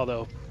worlds,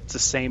 although it's the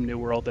same new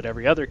world that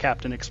every other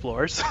captain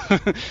explores.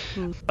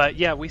 But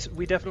yeah,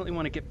 we definitely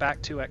want to get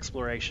back to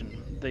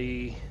exploration.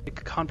 The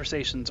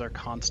conversations are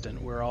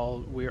constant. We're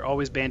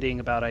always bandying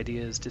about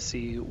ideas to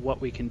see what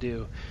we can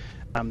do.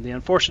 The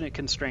unfortunate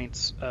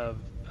constraints of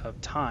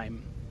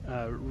time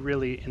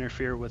really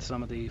interfere with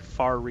some of the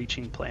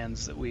far-reaching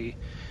plans that we've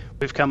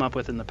come up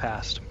with in the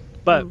past.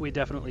 But we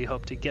definitely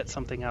hope to get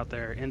something out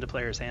there into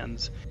players'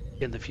 hands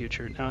in the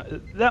future. Now,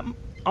 that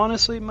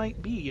honestly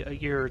might be a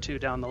year or two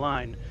down the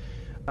line.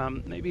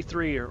 Maybe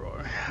 3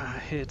 or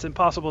it's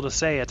impossible to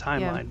say a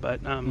timeline,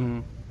 but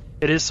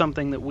it is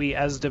something that we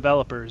as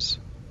developers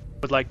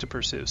would like to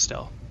pursue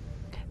still.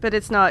 But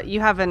it's not,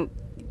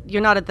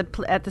 you're not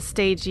at the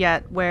stage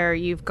yet where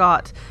you've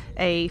got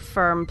a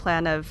firm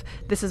plan of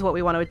this is what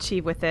we want to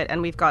achieve with it,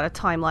 and we've got a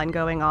timeline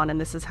going on, and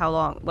this is how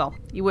long. Well,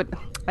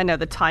 I know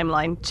the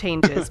timeline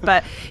changes,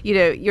 but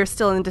you're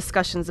still in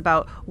discussions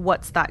about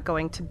what's that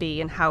going to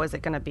be and how is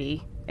it going to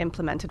be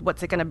implemented,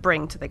 what's it going to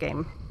bring to the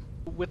game.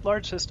 With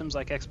large systems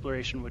like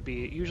exploration would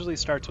be, it usually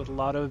starts with a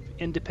lot of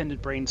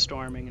independent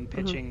brainstorming and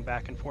pitching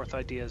back and forth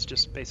ideas,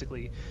 just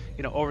basically,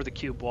 over the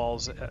cube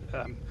walls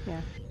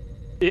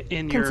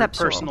in your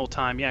personal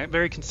time. Yeah,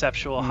 very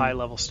conceptual,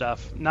 high-level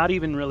stuff. Not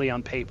even really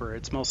on paper.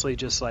 It's mostly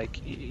just like,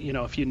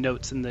 a few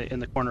notes in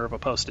the corner of a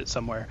Post-it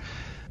somewhere.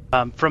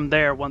 From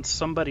there, once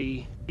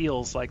somebody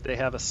feels like they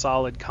have a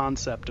solid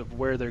concept of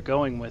where they're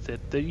going with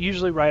it, they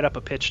usually write up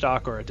a pitch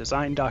doc or a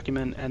design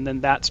document, and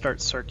then that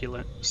starts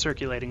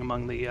circulating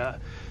among the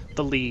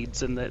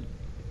leads and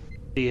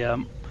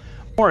the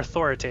more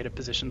authoritative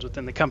positions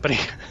within the company.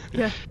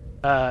 Yeah.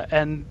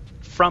 And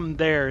from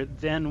there,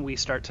 then we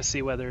start to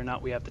see whether or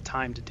not we have the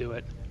time to do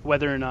it,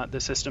 whether or not the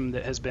system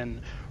that has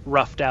been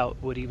roughed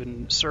out would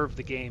even serve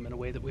the game in a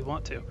way that we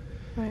want to.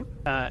 Right.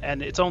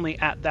 And it's only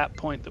at that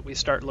point that we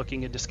start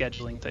looking into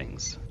scheduling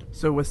things.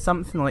 So with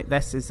something like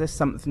this, is this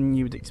something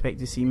you would expect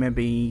to see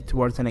maybe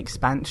towards an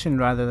expansion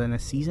rather than a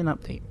season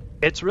update?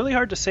 It's really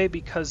hard to say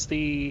because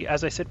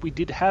as I said, we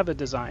did have a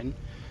design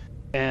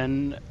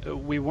and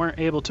we weren't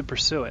able to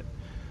pursue it.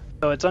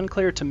 So it's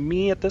unclear to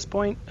me at this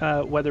point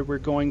whether we're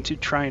going to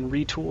try and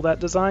retool that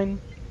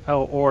design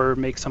or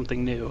make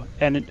something new.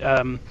 And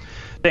to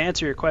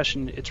answer your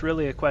question, it's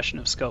really a question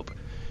of scope.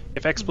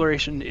 If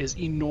exploration is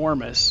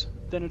enormous,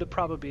 then it'll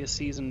probably be a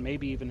season,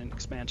 maybe even an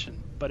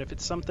expansion. But if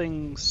it's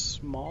something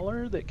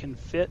smaller that can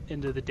fit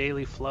into the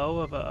daily flow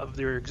of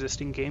their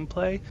existing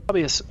gameplay,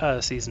 probably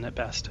a season at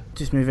best.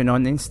 Just moving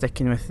on then,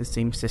 sticking with the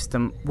same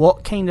system,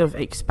 what kind of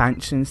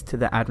expansions to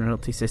the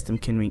Admiralty system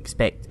can we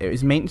expect? It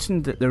was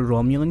mentioned that the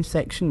Romulan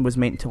section was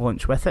meant to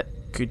launch with it.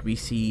 Could we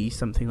see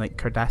something like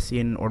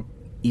Cardassian or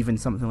even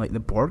something like the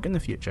Borg in the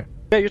future?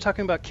 Yeah, you're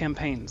talking about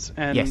campaigns.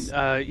 And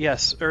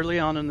yes, early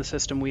on in the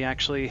system, we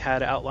actually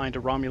had outlined a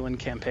Romulan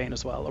campaign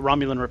as well, a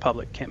Romulan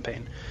Republic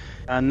campaign.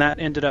 And that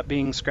ended up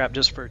being scrapped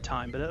just for a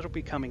time, but it'll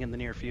be coming in the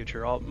near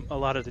future. A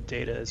lot of the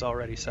data is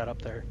already set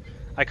up there.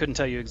 I couldn't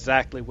tell you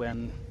exactly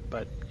when,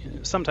 but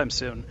sometime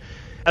soon.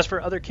 As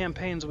for other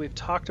campaigns, we've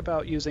talked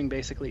about using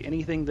basically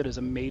anything that is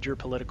a major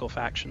political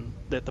faction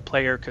that the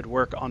player could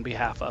work on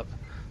behalf of.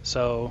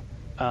 So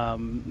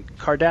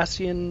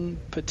Cardassian,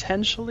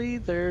 potentially,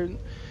 the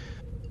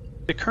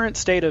current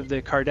state of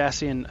the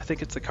Cardassian, I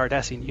think it's the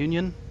Cardassian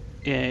Union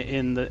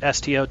in the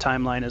STO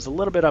timeline, is a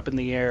little bit up in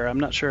the air. I'm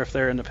not sure if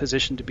they're in a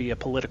position to be a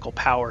political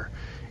power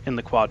in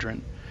the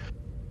quadrant.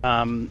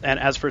 And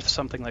as for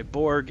something like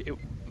Borg,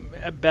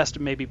 at best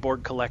it may be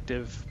Borg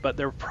Collective, but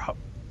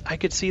I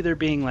could see there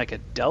being like a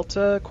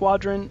Delta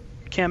Quadrant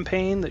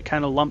campaign that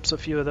kind of lumps a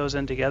few of those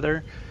in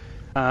together.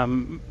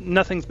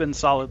 Nothing's been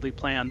solidly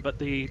planned, but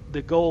the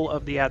goal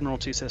of the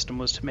Admiralty system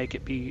was to make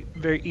it be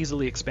very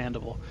easily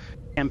expandable.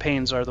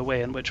 Campaigns are the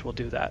way in which we'll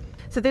do that.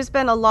 So there's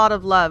been a lot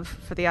of love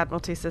for the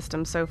Admiralty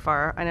system so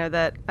far. I know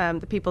that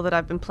the people that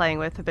I've been playing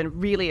with have been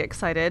really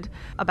excited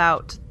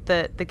about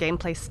the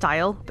gameplay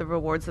style, the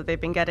rewards that they've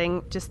been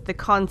getting, just the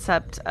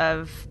concept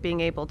of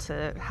being able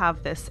to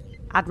have this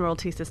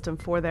Admiralty system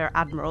for their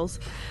admirals.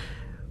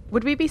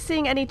 Would we be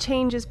seeing any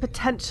changes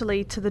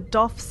potentially to the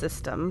DOF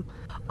system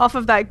off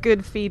of that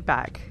good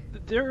feedback?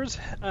 There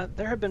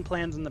have been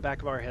plans in the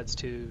back of our heads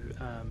to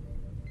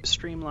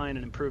streamline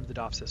and improve the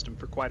DOF system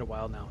for quite a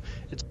while now.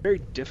 It's very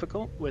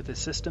difficult with a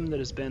system that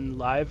has been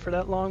live for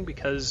that long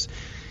because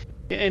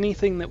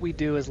anything that we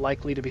do is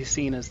likely to be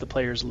seen as the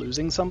players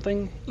losing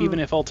something, even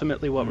if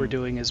ultimately what we're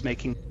doing is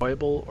making it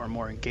enjoyable or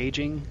more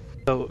engaging.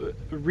 So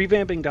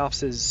revamping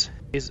DOFs is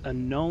a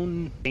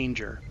known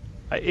danger.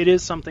 It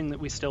is something that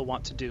we still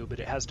want to do,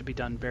 but it has to be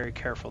done very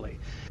carefully.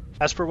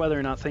 As for whether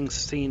or not things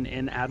seen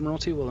in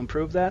Admiralty will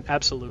improve that,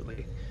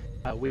 absolutely.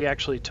 We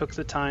actually took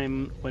the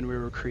time when we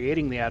were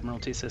creating the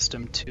Admiralty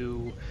system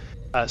to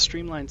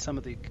streamline some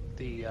of the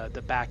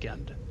the back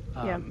end,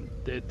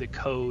 the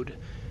code,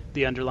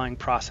 the underlying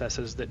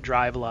processes that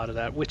drive a lot of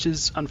that, which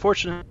is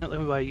unfortunately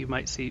why you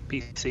might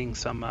be seeing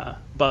some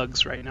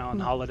bugs right now on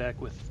Holodeck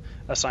with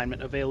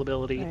assignment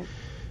availability.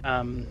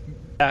 Right.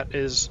 That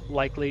is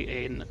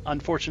likely an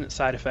unfortunate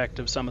side effect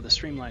of some of the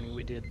streamlining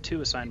we did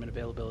to assignment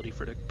availability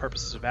for the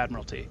purposes of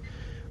Admiralty.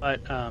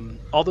 But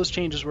all those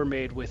changes were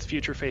made with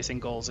future-facing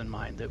goals in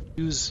mind that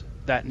use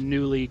that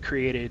newly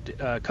created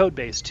code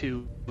base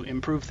to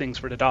improve things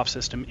for the DOF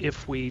system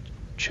if we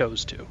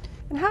chose to.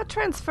 And how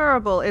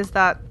transferable is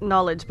that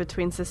knowledge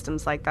between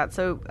systems like that?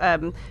 So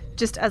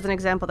just as an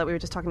example that we were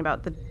just talking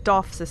about, the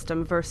DOF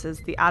system versus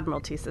the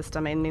Admiralty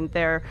system, I mean,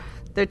 they're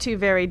two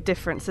very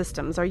different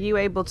systems. Are you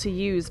able to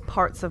use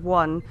parts of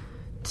one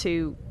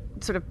to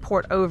sort of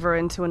port over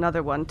into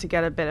another one to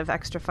get a bit of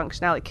extra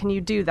functionality? Can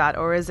you do that,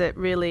 or is it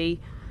really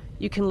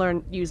you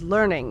can use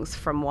learnings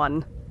from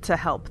one to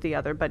help the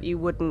other, but you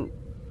wouldn't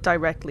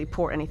directly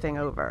port anything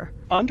over?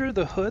 Under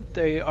the hood,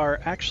 they are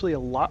actually a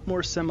lot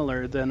more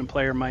similar than a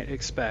player might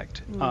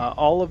expect.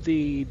 All of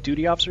the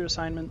duty officer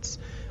assignments,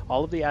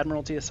 all of the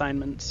Admiralty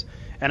assignments,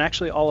 and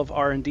actually all of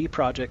R&D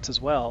projects as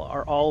well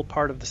are all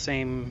part of the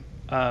same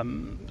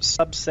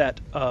subset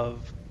of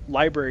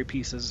library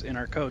pieces in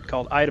our code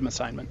called item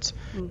assignments,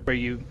 where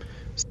you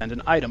send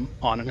an item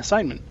on an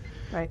assignment.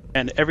 Right.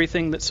 And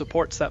everything that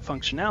supports that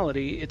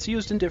functionality, it's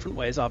used in different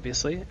ways,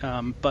 obviously,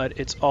 but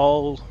it's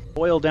all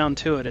boiled down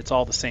to it. It's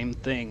all the same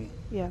thing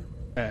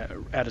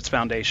at its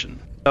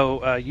foundation.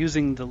 So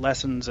using the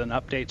lessons and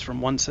updates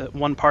from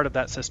one part of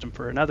that system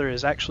for another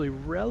is actually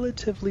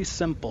relatively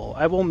simple.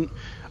 I won't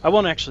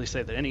actually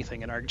say that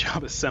anything in our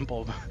job is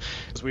simple,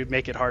 because we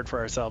make it hard for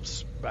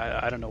ourselves.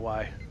 I don't know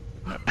why.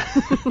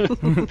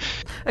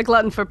 A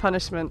glutton for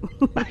punishment.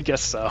 I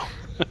guess so.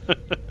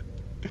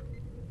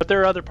 But there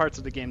are other parts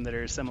of the game that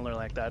are similar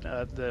like that.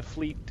 The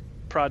fleet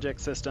project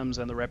systems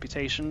and the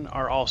reputation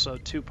are also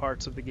two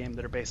parts of the game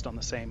that are based on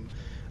the same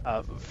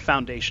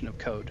foundation of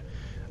code.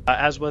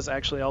 As was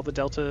actually all the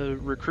Delta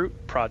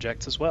Recruit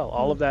projects as well.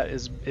 All of that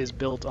is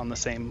built on the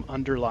same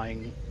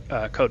underlying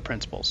code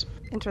principles.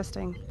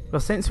 Interesting. Well,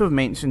 since we've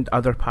mentioned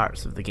other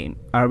parts of the game,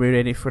 are we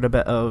ready for a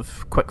bit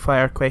of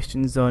quickfire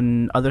questions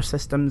on other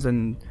systems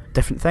and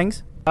different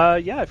things?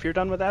 Yeah, if you're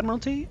done with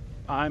Admiralty,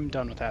 I'm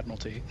done with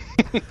Admiralty.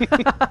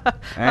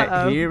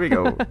 Alright, here we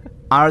go.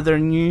 Are there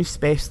new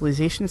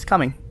specializations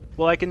coming?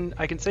 Well, I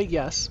can say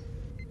yes,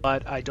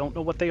 but I don't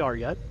know what they are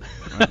yet.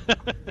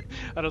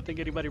 I don't think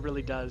anybody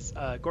really does.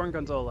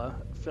 Gorgonzola,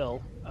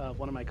 Phil,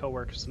 one of my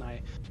coworkers, and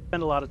I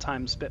spend a lot of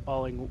time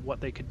spitballing what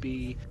they could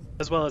be,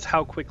 as well as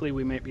how quickly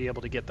we might be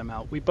able to get them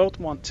out. We both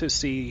want to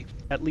see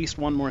at least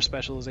one more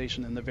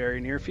specialization in the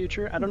very near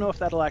future. I don't know if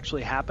that'll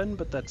actually happen,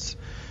 but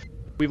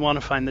we want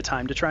to find the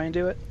time to try and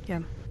do it. Yeah.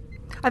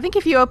 I think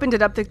if you opened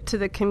it up to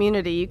the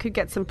community, you could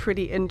get some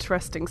pretty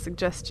interesting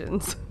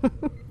suggestions.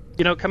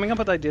 Coming up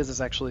with ideas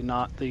is actually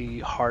not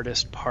the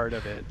hardest part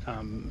of it.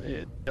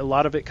 A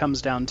lot of it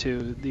comes down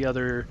to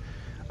the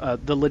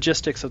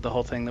logistics of the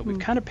whole thing that we've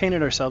kind of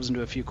painted ourselves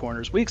into a few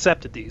corners. We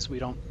accepted these.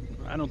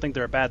 I don't think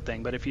they're a bad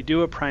thing, but if you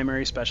do a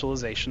primary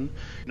specialization,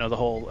 the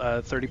whole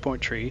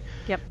 30-point tree,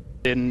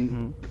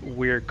 then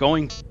we're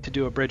going to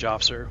do a bridge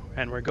officer,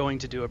 and we're going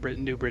to do a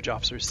new bridge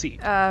officer seat.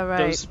 Right.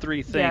 Those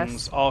three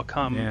things all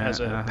come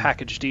as a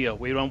package deal.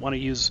 We don't want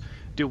to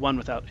do one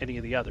without any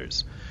of the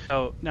others.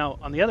 So now,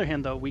 on the other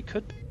hand, though, we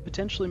could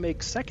potentially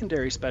make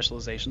secondary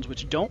specializations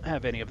which don't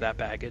have any of that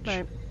baggage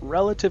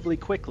relatively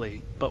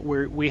quickly, but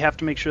we have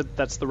to make sure that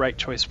that's the right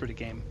choice for the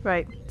game.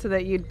 Right, so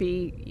that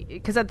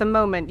because at the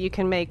moment you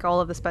can make all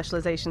of the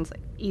specializations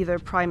either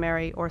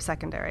primary or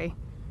secondary.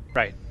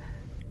 Right.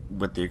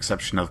 With the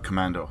exception of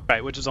Commando.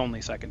 Right, which is only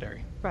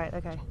secondary. Right,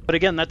 okay. But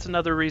again, that's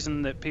another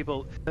reason that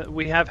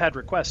we have had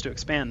requests to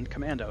expand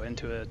Commando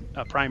into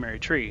a primary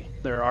tree.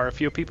 There are a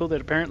few people that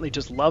apparently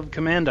just love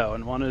Commando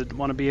and want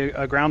to be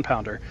a ground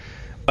pounder.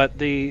 But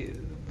the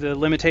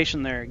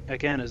limitation there,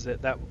 again, is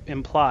that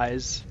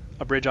implies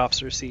a bridge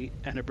officer seat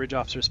and a bridge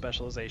officer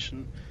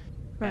specialization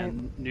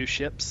and new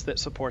ships that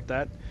support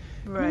that.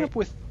 Right. Coming up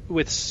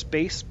with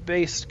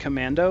space-based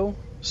Commando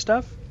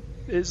stuff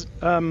is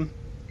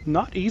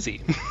not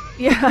easy.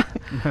 Yeah.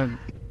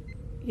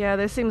 Yeah,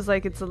 there seems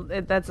like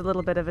that's a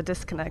little bit of a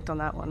disconnect on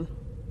that one.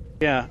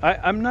 Yeah,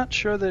 I'm not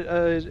sure that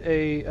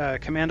a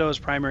Commando as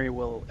primary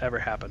will ever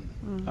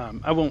happen.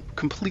 I won't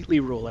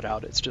completely rule it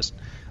out. It's just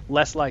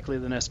less likely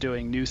than us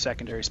doing new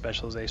secondary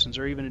specializations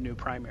or even a new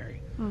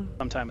primary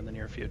sometime in the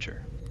near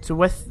future. So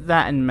with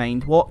that in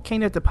mind, what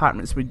kind of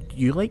departments would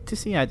you like to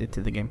see added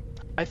to the game?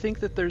 I think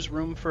that there's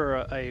room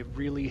for a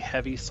really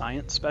heavy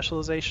science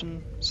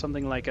specialization,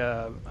 something like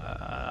an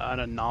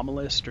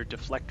anomalist or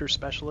deflector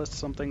specialist,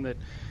 something that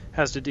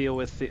has to deal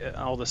with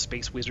all the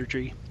space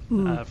wizardry,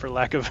 for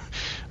lack of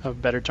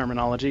better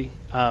terminology.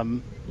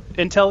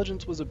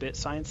 Intelligence was a bit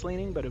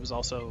science-leaning, but it was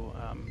also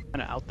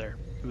kind of out there.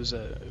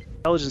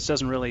 intelligence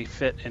doesn't really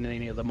fit in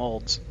any of the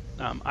molds.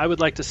 I would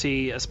like to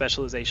see a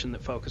specialization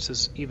that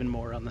focuses even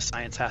more on the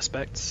science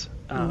aspects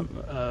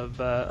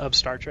of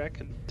Star Trek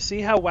and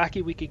see how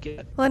wacky we could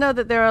get. Well, I know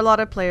that there are a lot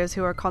of players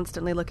who are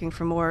constantly looking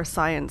for more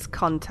science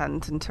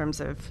content in terms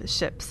of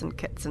ships and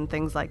kits and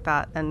things like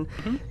that, and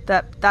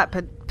that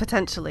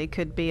potentially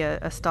could be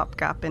a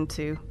stopgap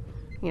into,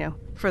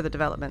 further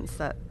developments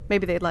that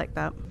maybe they'd like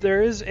that.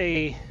 There is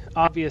a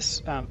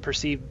obvious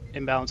perceived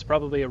imbalance,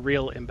 probably a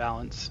real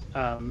imbalance.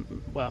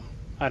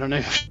 I don't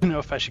know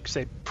if I should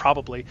say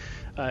probably.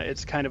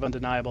 It's kind of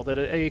undeniable that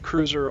a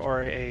cruiser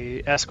or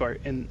a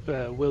escort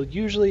will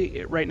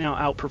usually right now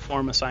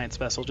outperform a science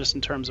vessel just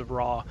in terms of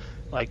raw,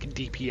 like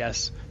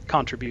DPS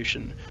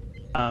contribution.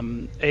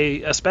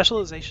 A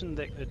specialization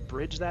that could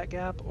bridge that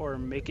gap or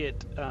make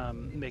it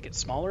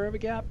smaller of a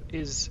gap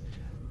is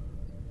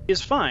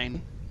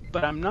fine.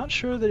 But I'm not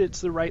sure that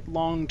it's the right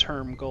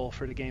long-term goal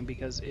for the game,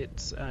 because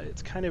it's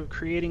kind of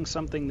creating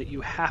something that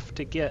you have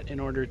to get in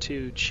order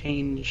to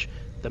change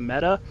the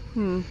meta.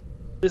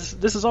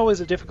 This is always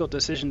a difficult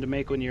decision to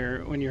make when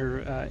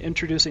you're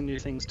introducing new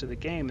things to the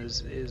game.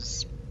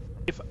 Is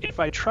if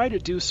I try to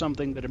do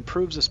something that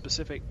improves a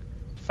specific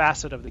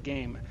facet of the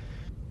game,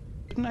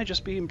 shouldn't I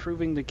just be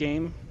improving the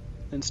game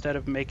instead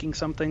of making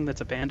something that's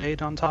a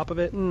band-aid on top of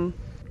it?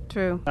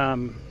 True.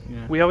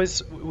 We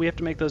have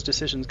to make those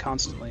decisions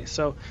constantly.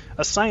 So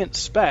a science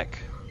spec,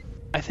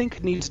 I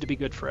think, needs to be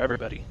good for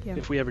everybody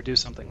if we ever do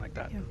something like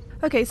that. Yeah.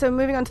 Okay, so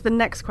moving on to the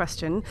next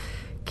question.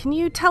 Can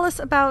you tell us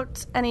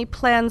about any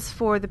plans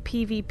for the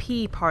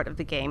PvP part of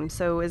the game?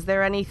 So is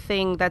there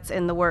anything that's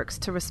in the works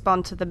to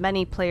respond to the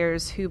many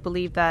players who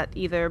believe that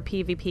either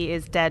PvP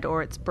is dead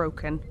or it's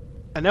broken?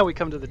 And now we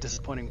come to the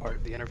disappointing part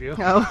of the interview.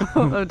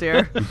 Oh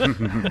dear.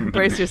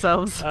 Brace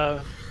yourselves.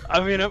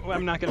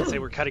 I'm not going to say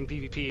we're cutting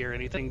PvP or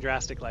anything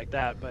drastic like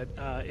that, but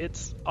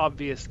it's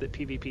obvious that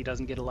PvP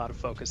doesn't get a lot of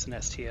focus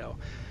in STO.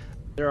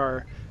 There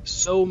are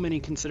so many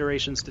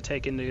considerations to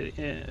take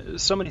into,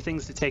 so many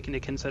things to take into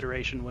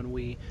consideration when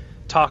we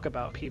talk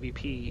about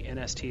PvP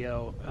in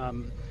STO.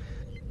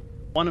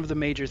 One of the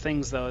major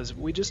things, though, is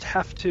we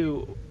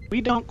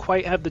don't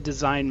quite have the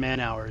design man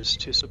hours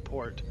to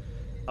support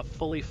a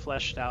fully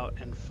fleshed out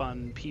and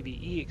fun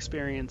PvE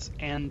experience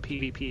and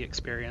PvP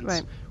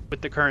experience with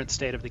the current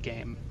state of the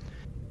game.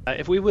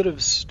 If we would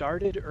have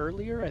started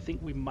earlier, I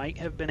think we might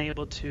have been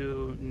able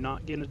to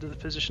not get into the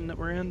position that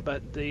we're in,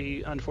 but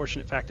the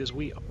unfortunate fact is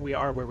we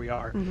are where we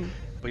are.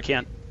 We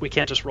can't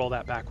just roll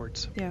that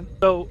backwards. Yeah.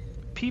 So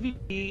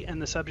PvP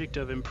and the subject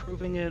of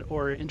improving it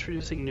or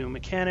introducing new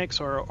mechanics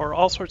or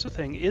all sorts of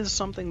things is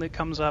something that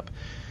comes up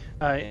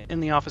in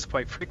the office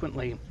quite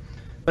frequently,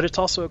 but it's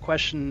also a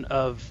question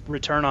of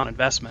return on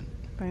investment.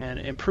 And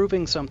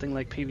improving something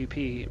like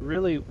PvP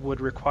really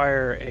would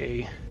require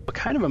a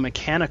kind of a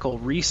mechanical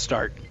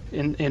restart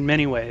in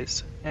many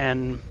ways.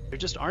 And there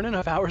just aren't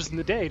enough hours in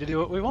the day to do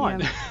what we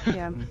want.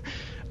 Yeah.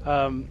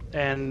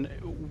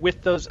 And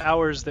with those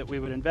hours that we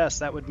would invest,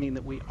 that would mean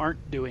that we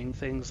aren't doing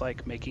things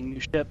like making new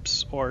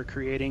ships or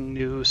creating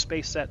new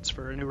space sets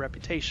for a new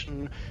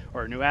reputation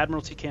or a new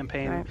Admiralty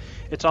campaign.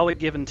 It's all a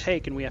give and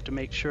take, and we have to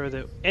make sure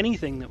that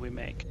anything that we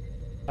make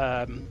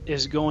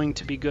is going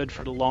to be good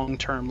for the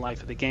long-term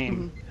life of the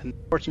game. And the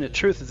fortunate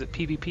truth is that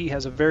PvP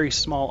has a very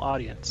small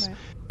audience.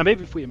 Now,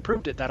 maybe if we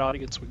improved it, that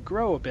audience would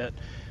grow a bit,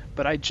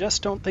 but I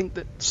just don't think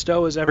that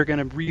STO is ever going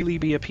to really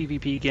be a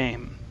PvP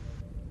game.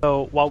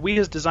 So while we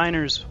as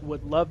designers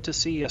would love to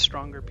see a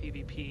stronger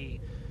PvP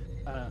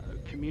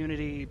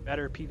community,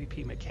 better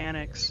PvP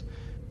mechanics,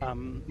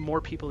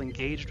 more people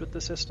engaged with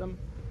the system,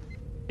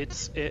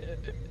 it's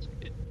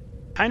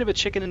kind of a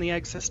chicken and the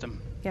egg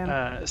system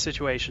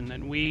situation,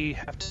 and we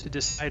have to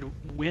decide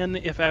when,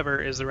 if ever,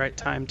 is the right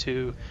time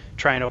to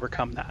try and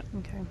overcome that.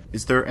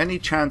 Is there any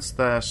chance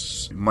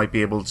that you might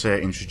be able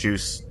to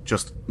introduce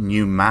just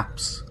new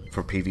maps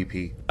for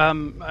PvP?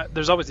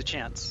 There's always a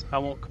chance. I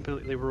won't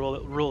completely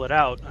rule it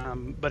out,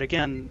 but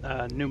again,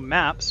 new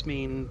maps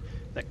mean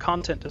that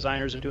content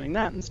designers are doing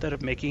that instead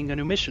of making a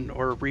new mission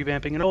or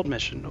revamping an old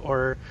mission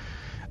or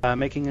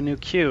making a new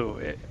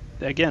queue.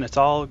 Again, it's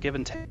all give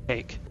and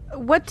take.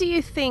 What do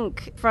you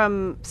think,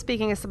 from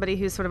speaking as somebody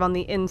who's sort of on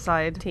the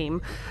inside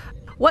team,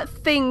 what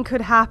thing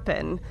could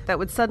happen that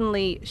would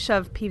suddenly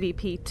shove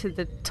PvP to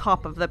the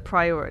top of the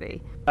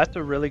priority? That's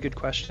a really good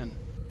question.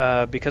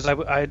 Because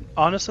I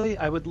honestly,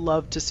 I would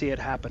love to see it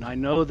happen. I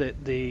know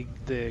that the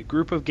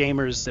group of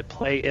gamers that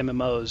play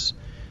MMOs,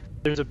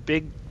 there's a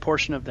big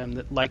portion of them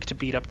that like to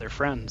beat up their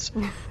friends.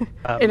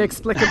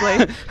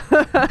 Inexplicably.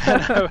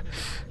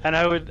 and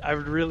I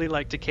would really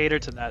like to cater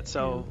to that.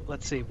 So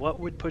let's see, what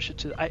would push it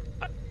to...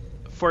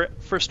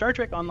 For Star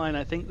Trek Online,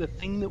 I think the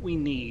thing that we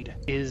need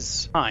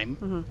is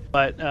time.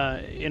 But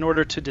in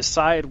order to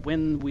decide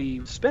when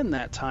we spend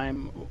that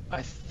time,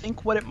 I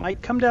think what it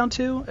might come down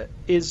to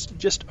is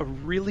just a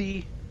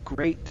really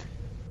great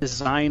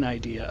design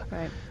idea.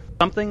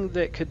 Something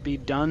that could be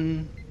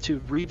done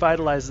to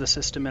revitalize the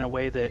system in a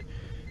way that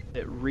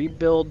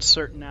rebuilds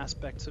certain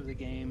aspects of the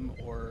game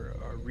or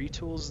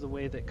retools the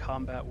way that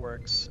combat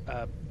works.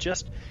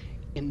 Just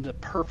in the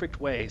perfect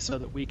way so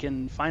that we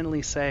can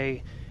finally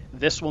say,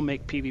 this will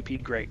make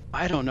PvP great.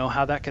 I don't know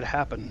how that could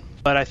happen,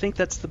 but I think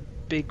that's the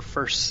big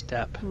first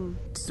step.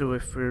 So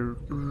if we're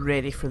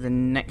ready for the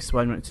next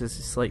one, which is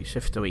a slight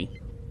shift away.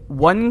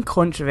 One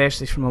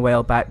controversy from a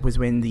while back was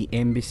when the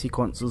Embassy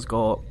consoles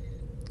got,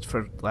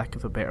 for lack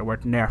of a better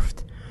word,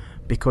 nerfed,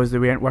 because they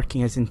weren't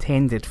working as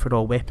intended for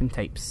all weapon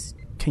types.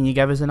 Can you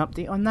give us an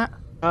update on that?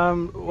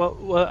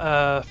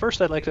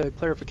 First I'd like a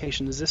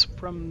clarification. Is this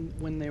from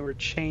when they were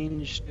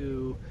changed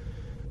to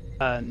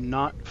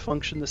not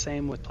function the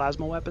same with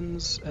plasma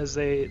weapons as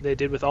they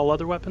did with all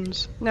other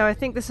weapons? No, I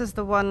think this is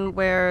the one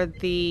where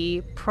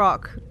the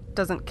proc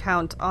doesn't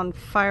count on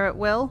fire at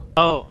will.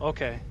 Oh,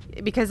 okay.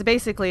 Because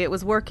basically it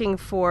was working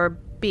for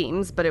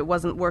beams, but it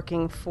wasn't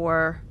working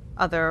for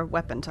other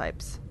weapon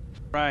types.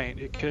 Right.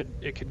 It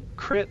could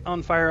crit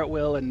on fire at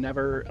will and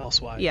never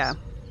elsewise. Yeah.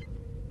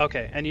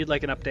 Okay, and you'd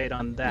like an update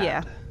on that?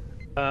 Yeah.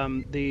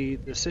 The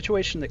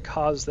situation that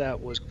caused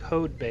that was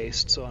code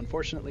based, so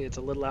unfortunately it's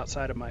a little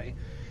outside of my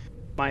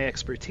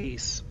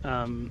expertise,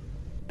 and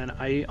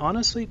I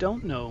honestly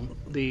don't know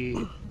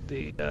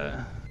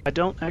I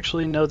don't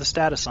actually know the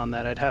status on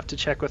that. I'd have to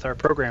check with our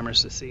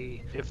programmers to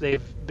see if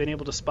they've been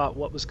able to spot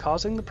what was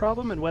causing the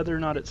problem and whether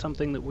or not it's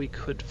something that we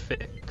could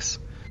fix.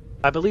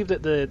 I believe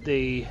that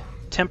the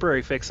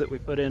temporary fix that we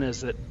put in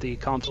is that the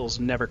consoles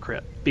never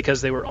crit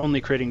because they were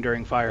only critting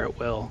during fire at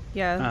will.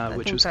 Yeah,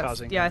 which was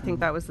causing. Yeah, I think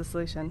that was the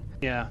solution.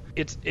 Yeah,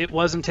 it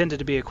was intended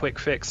to be a quick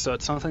fix, so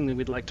it's something that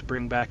we'd like to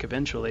bring back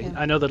eventually. Yeah.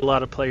 I know that a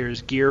lot of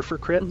players gear for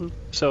crit,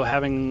 so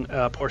having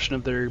a portion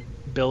of their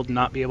build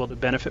not be able to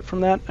benefit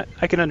from that,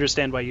 I can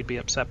understand why you'd be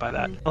upset by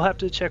that. I'll have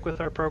to check with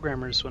our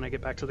programmers when I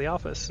get back to the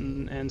office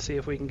and see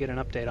if we can get an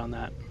update on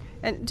that.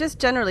 And just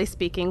generally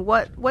speaking,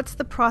 what's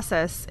the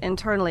process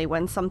internally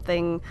when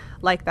something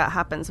like that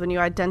happens? When you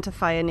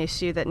identify an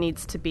issue that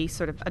needs to be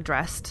sort of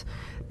addressed,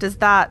 does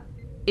that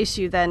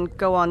issue then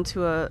go on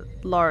to a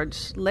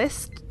large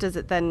list? Does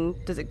it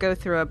go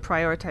through a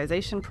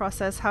prioritization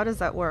process? How does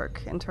that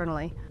work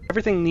internally?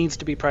 Everything needs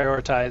to be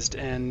prioritized,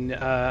 and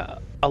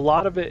a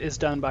lot of it is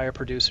done by our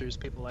producers,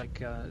 people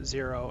like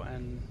Zero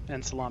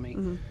and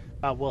Salami.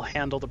 Will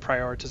handle the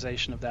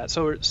prioritization of that.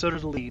 So do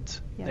the leads.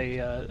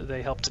 Yeah.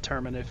 They help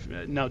determine if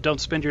no,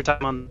 don't spend your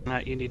time on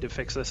that. You need to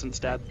fix this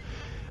instead.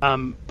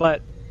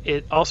 But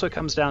it also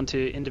comes down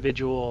to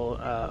individual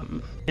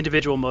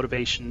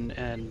motivation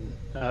and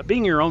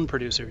being your own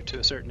producer to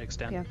a certain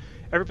extent. Yeah.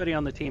 Everybody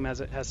on the team has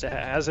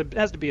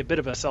to be a bit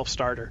of a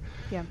self-starter.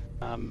 Yeah.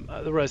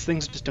 Otherwise,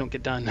 things just don't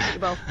get done.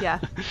 Well,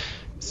 yeah.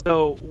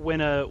 So when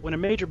a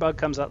major bug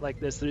comes out like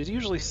this, there's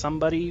usually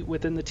somebody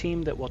within the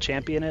team that will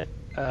champion it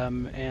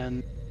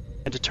and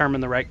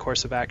determine the right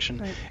course of action.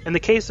 Right. In the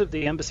case of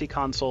the Embassy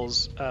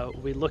consoles,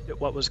 we looked at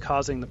what was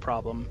causing the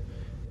problem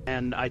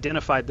and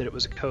identified that it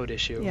was a code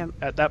issue. Yeah.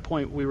 At that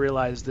point, we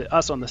realized that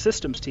us on the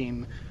systems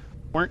team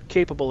weren't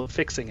capable of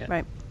fixing it.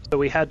 Right. So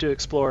we had to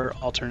explore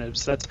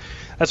alternatives.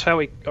 That's how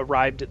we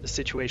arrived at the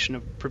situation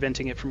of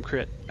preventing it from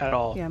crit at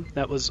all. Yeah.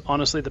 That was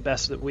honestly the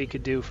best that we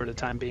could do for the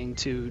time being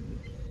to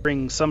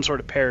bring some sort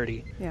of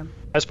parity. Yeah.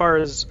 As far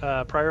as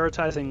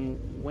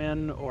prioritizing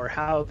when or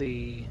how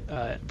the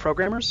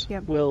programmers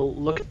will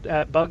look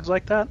at bugs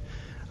like that,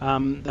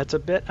 that's a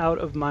bit out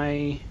of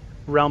my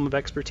realm of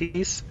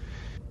expertise,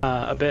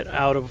 a bit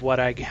out of what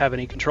I have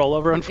any control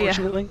over,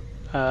 unfortunately.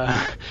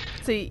 Yeah.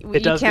 So you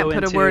can't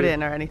put a word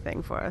in or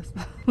anything for us?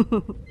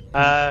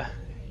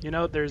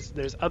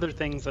 There's other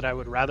things that I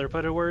would rather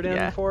put a word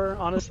in for,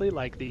 honestly,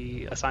 like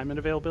the assignment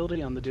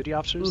availability on the duty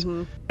officers.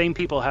 Same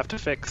people have to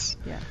fix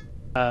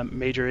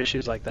major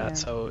issues like that,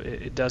 so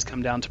it does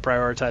come down to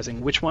prioritizing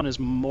which one is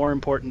more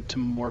important to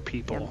more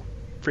people.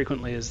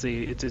 Frequently is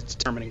it's a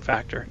determining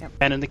factor.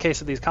 And in the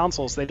case of these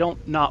consoles, they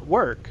don't not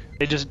work.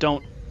 They just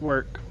don't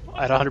work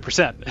at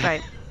 100%.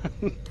 Right.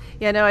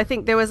 Yeah, no, I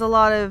think there was a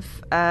lot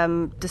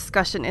of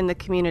discussion in the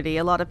community.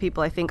 A lot of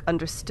people, I think,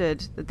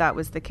 understood that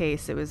was the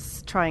case. It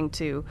was trying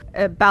to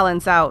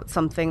balance out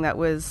something that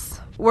was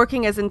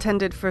working as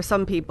intended for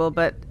some people,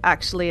 but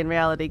actually, in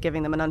reality,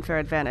 giving them an unfair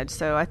advantage.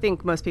 So I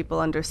think most people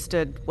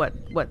understood what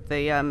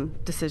the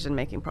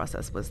decision-making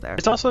process was there.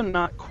 It's also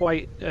not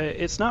quite...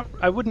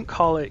 I wouldn't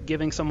call it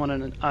giving someone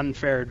an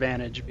unfair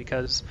advantage,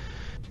 because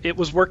it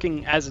was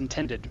working as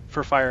intended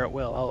for fire at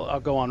will. I'll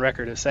go on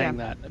record as saying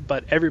that.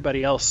 But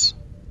everybody else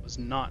was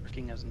not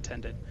working as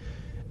intended.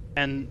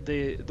 And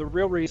the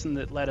real reason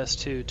that led us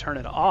to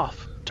turn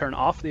off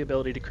the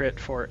ability to crit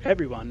for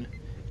everyone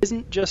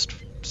isn't just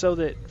so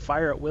that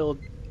fire at will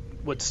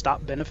would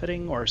stop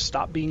benefiting or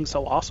stop being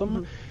so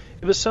awesome.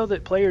 It was so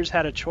that players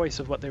had a choice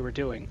of what they were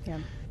doing. Yeah.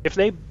 If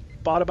they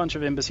bought a bunch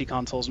of Embassy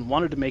consoles and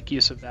wanted to make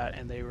use of that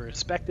and they were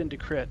spec'd into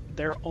crit,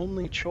 their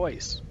only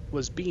choice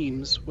was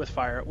beams with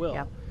fire at will.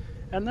 Yeah.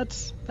 And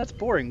that's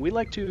boring. We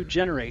like to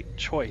generate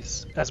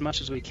choice as much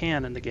as we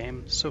can in the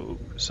game. So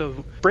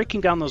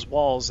breaking down those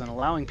walls and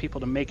allowing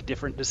people to make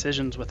different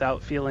decisions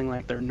without feeling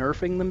like they're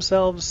nerfing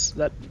themselves,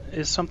 that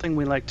is something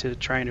we like to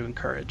try to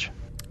encourage.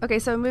 Okay,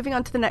 so moving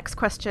on to the next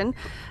question.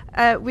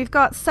 We've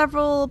got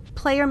several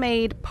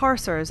player-made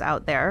parsers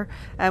out there.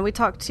 We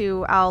talked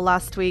to Al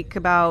last week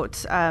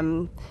about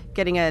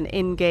getting an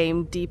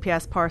in-game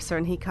DPS parser,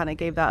 and he kind of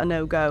gave that a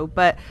no-go.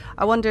 But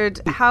I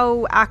wondered,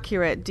 how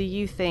accurate do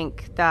you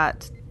think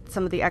that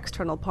some of the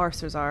external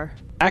parsers are?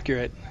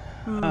 Accurate?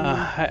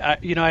 I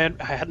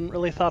hadn't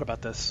really thought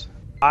about this.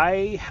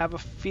 I have a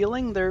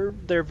feeling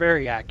they're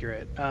very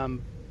accurate.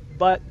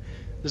 But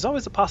there's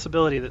always a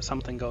possibility that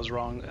something goes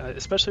wrong,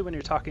 especially when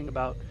you're talking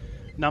about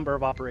number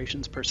of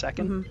operations per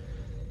second.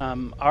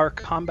 Mm-hmm. Our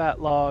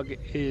combat log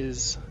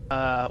is,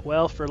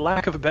 for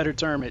lack of a better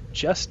term, it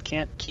just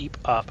can't keep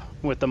up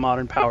with the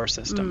modern power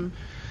system.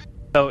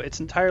 So it's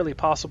entirely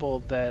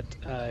possible that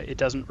it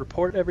doesn't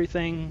report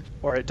everything,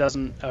 or it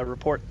doesn't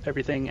report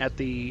everything at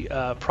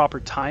the proper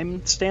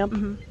time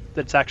stamp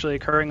that's actually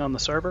occurring on the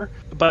server.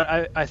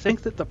 But I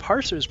think that the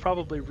parsers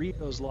probably read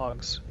those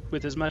logs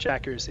with as much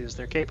accuracy as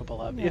they're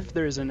capable of. Yeah. If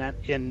there's an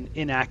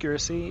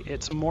inaccuracy,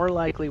 it's more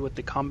likely with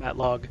the combat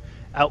log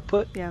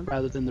output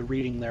rather than the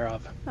reading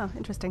thereof. Oh,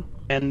 interesting.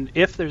 And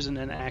if there's an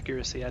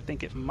inaccuracy, I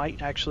think it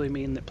might actually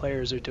mean that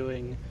players are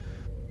doing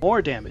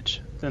more damage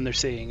than they're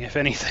seeing, if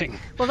anything.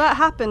 Well, that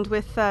happened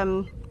with,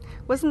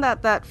 wasn't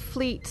that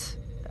Fleet,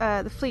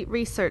 the Fleet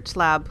Research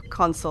Lab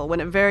console when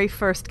it very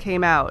first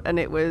came out, and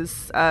it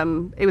was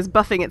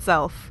buffing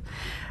itself.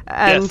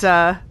 And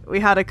we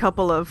had a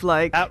couple of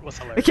that was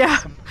hilarious. Yeah,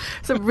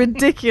 some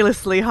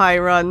ridiculously high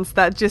runs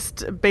that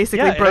just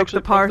basically broke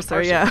the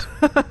parser.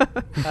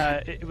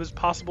 It was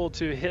possible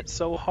to hit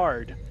so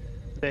hard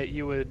that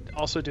you would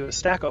also do a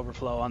stack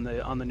overflow on the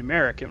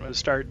numeric, and it would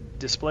start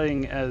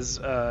displaying as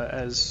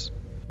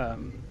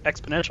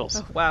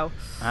exponentials. Oh, wow!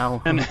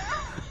 And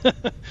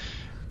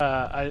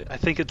I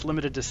think it's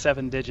limited to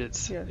 7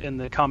 digits in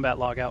the combat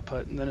log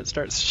output, and then it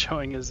starts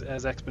showing as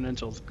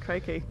exponentials.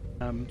 Crikey.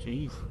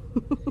 Jeez.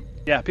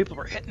 Yeah, people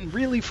were hitting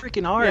really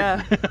freaking hard.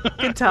 Yeah,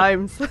 good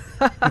times.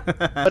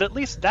 But at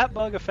least that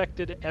bug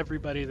affected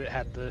everybody that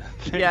had the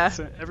thing. Yeah.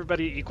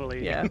 Everybody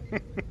equally. Yeah.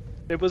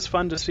 It was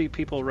fun to see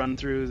people run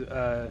through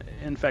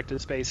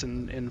infected space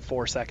in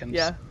 4 seconds.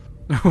 Yeah.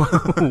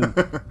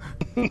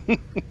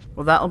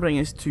 Well, that'll bring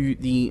us to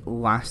the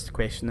last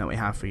question that we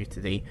have for you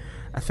today.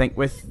 I think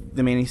with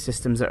the many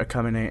systems that are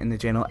coming out and the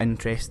general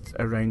interest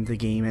around the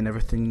game and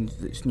everything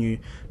that's new,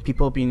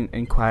 people have been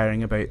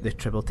inquiring about the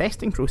Tribble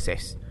testing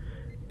process.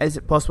 Is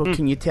it possible,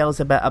 can you tell us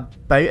a bit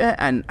about it,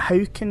 and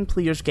how can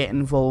players get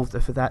involved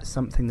if that's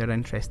something they're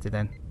interested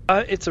in?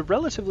 It's a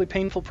relatively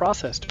painful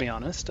process, to be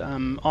honest.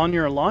 On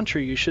your launcher,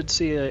 you should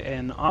see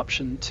an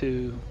option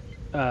to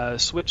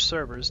switch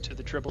servers to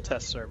the Tribble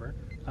test server.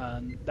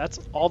 That's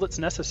all that's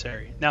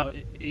necessary. Now,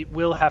 it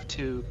will have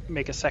to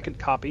make a second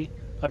copy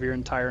of your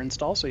entire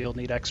install, so you'll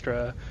need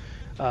extra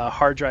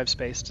hard drive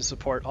space to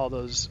support all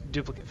those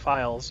duplicate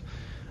files.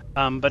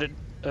 But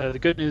the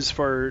good news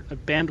for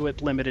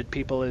bandwidth limited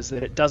people is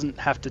that it doesn't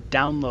have to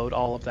download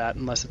all of that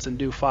unless it's a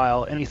new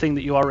file. Anything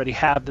that you already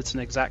have that's an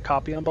exact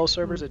copy on both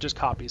servers, it just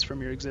copies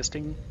from your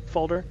existing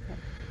folder.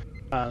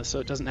 So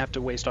it doesn't have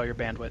to waste all your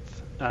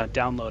bandwidth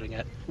downloading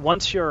it.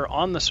 Once you're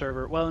on the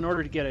server, in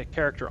order to get a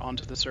character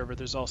onto the server,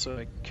 there's also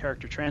a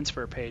character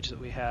transfer page that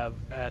we have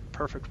at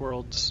Perfect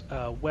World's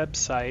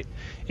website.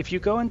 If you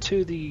go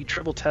into the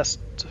Tribble test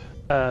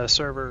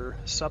server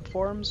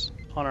subforums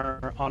on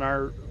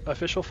our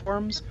official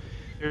forums,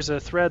 there's a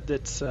thread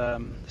that's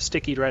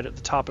stickied right at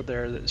the top of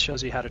there that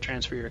shows you how to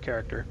transfer your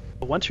character.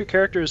 But once your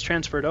character is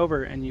transferred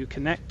over and you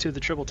connect to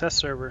the Tribble test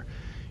server,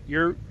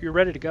 you're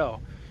ready to go.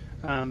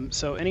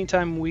 So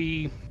anytime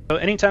we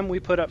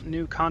put up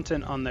new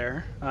content on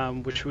there,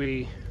 which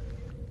we,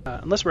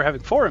 unless we're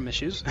having forum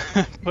issues,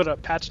 put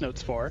up patch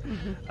notes for,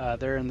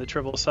 they're in the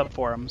Tribble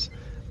subforums.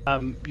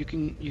 You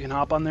can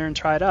hop on there and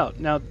try it out.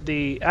 Now,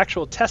 the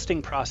actual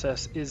testing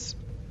process is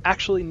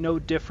actually no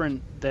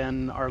different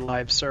than our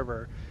live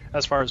server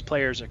as far as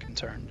players are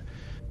concerned.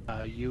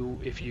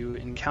 If you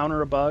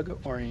encounter a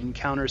bug or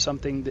encounter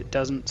something that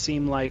doesn't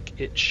seem like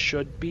it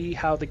should be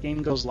how the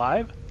game goes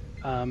live,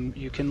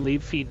 you can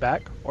leave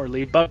feedback or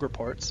leave bug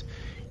reports.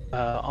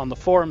 On the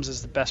forums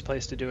is the best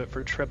place to do it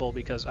for Tribble,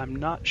 because I'm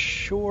not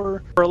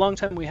sure. For a long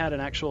time we had an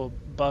actual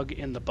bug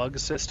in the bug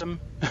system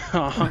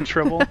on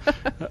Tribble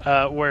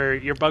where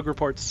your bug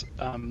reports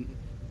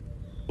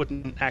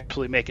wouldn't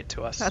actually make it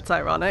to us. That's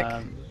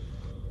ironic.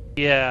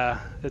 Yeah,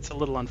 it's a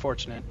little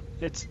unfortunate.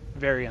 It's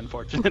very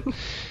unfortunate.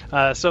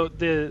 So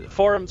the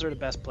forums are the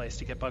best place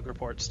to get bug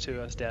reports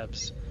to us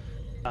devs.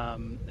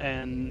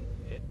 And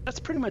that's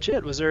pretty much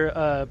it. Was there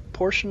a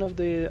portion of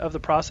the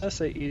process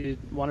that you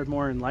wanted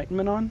more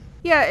enlightenment on?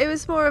 Yeah, it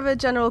was more of a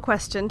general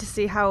question to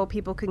see how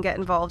people can get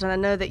involved. And I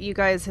know that you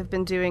guys have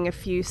been doing a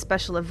few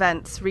special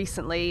events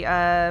recently,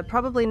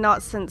 probably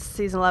not since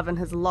Season 11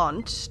 has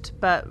launched,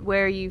 but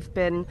where you've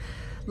been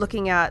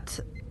looking at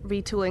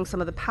retooling some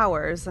of the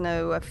powers. I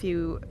know a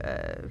few...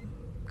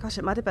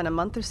 it might have been a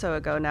month or so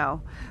ago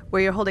now,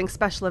 where you're holding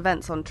special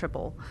events on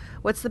Tribble.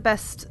 What's the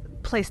best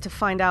place to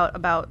find out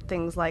about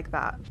things like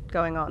that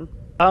going on?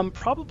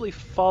 Probably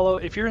follow,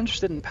 if you're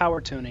interested in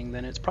power tuning,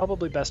 then it's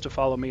probably best to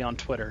follow me on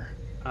Twitter.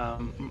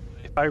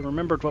 If I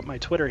remembered what my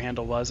Twitter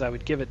handle was, I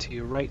would give it to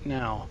you right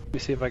now. Let me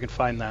see if I can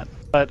find that.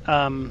 But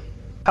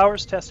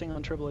powers testing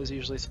on Tribble is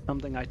usually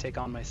something I take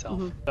on myself.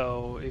 Mm-hmm.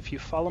 So if you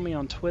follow me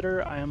on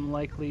Twitter, I am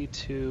likely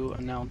to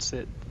announce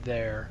it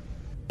there.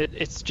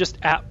 It's just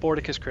at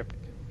Bordicus Cryptic.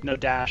 No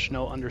dash,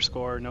 no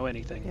underscore, no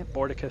anything. Yep.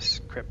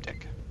 Bordicus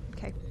Cryptic.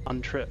 Okay.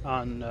 On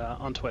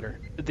Twitter.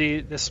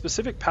 The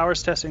specific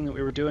powers testing that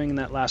we were doing in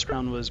that last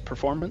round was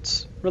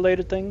performance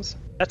related things.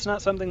 That's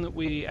not something that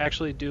we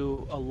actually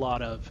do a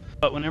lot of.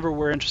 But whenever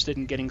we're interested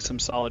in getting some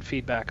solid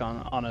feedback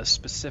on a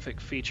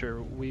specific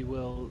feature, we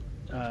will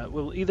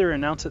we'll either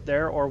announce it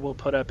there or we'll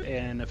put up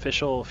an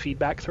official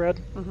feedback thread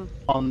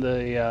on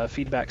the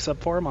feedback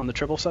subforum, on the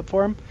Tribble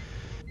subforum.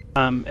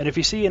 And if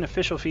you see an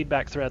official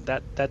feedback thread,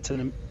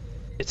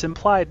 it's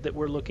implied that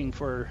we're looking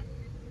for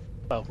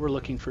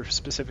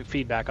specific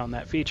feedback on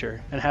that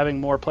feature, and having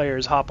more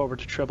players hop over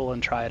to Tribble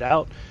and try it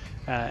out,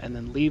 and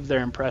then leave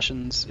their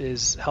impressions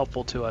is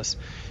helpful to us.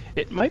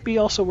 It might be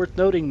also worth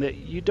noting that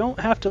you don't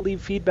have to leave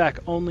feedback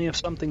only if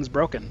something's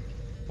broken.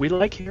 We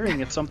like hearing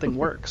if something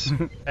works,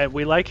 and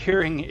we like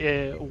hearing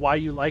why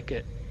you like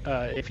it,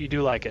 if you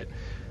do like it.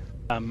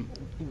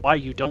 Why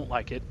you don't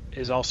like it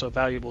is also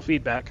valuable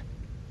feedback.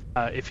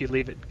 If you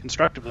leave it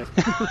constructively.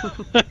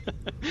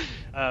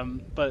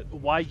 But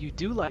why you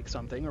do like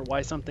something, or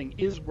why something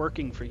is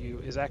working for you,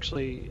 is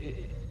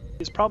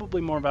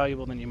probably more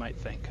valuable than you might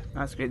think.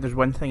 That's great. There's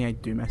one thing I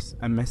do miss.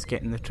 I miss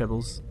getting the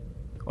Tribbles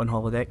on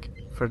holodeck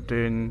for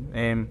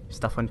doing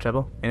stuff on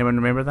Tribble. Anyone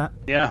remember that?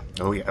 Yeah.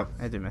 Oh yeah.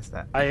 I do miss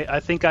that. I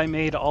think I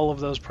made all of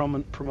those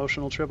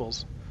promotional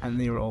Tribbles. And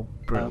they were all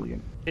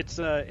brilliant.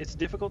 It's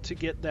difficult to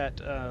get that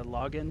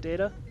login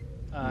data.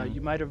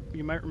 You might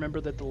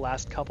remember that the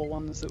last couple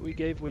ones that we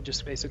gave, we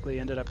just basically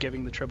ended up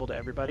giving the Tribble to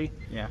everybody.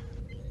 Yeah.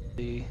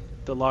 The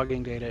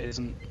logging data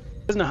isn't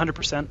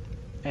 100%,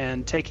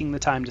 and taking the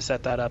time to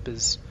set that up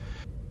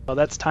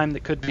that's time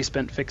that could be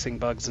spent fixing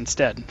bugs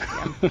instead.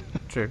 Yeah.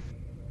 True.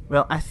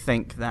 Well, I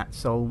think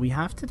that's all we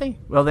have today.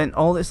 Well, then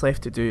all that's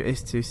left to do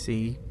is to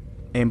say,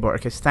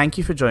 Bordicus, thank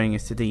you for joining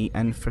us today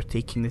and for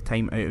taking the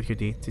time out of your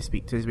day to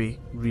speak to us. We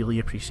really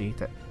appreciate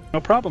it. No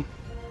problem.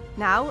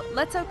 Now,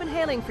 let's open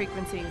hailing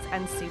frequencies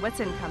and see what's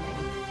incoming.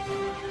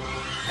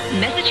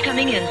 Message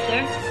coming in,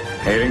 sir.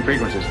 Hailing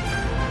frequencies.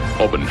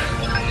 Open.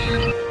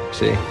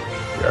 See,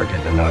 we are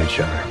getting to know each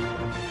other.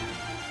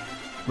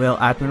 Well,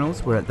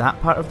 Admirals, we're at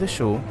that part of the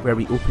show where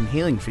we open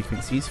hailing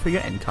frequencies for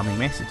your incoming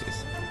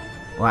messages.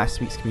 Last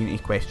week's community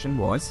question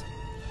was,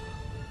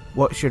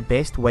 what's your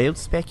best wild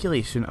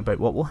speculation about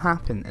what will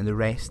happen in the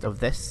rest of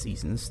this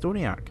season's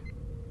story arc?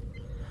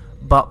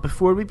 But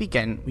before we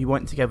begin, we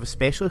want to give a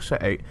special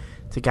shout out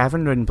to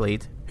Gavin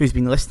Runblade, who's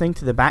been listening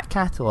to the back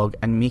catalogue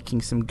and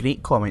making some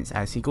great comments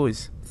as he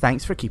goes.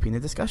 Thanks for keeping the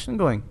discussion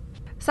going.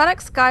 Sonic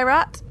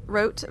Skyrat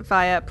wrote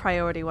via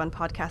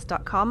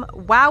PriorityOnePodcast.com,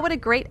 wow, what a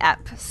great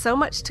ep. So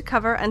much to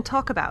cover and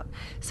talk about.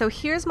 So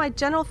here's my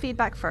general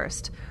feedback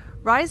first.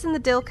 Rise in the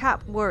Dill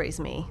Cap worries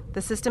me.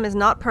 The system is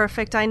not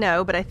perfect, I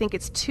know, but I think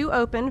it's too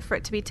open for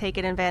it to be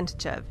taken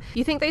advantage of.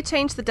 You think they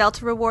changed the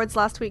Delta rewards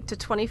last week to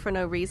 20 for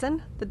no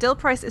reason? The Dill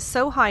price is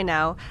so high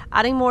now,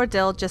 adding more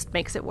Dill just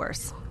makes it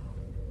worse.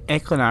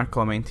 Eklanar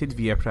commented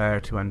via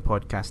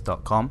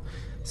PriorityOnePodcast.com,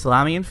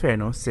 Salami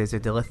Inferno says the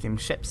Dilithium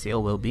ship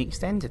sale will be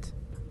extended.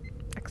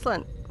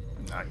 Excellent.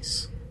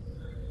 Nice.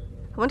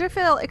 I wonder if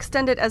they'll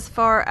extend it as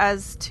far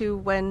as to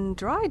when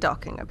dry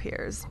docking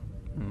appears.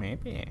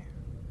 Maybe.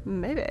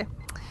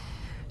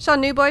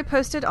 Sean Newboy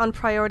posted on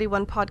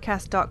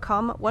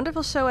PriorityOnePodcast.com,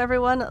 wonderful show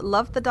everyone,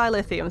 loved the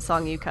Dilithium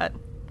song you cut.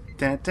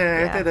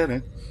 Dilithium.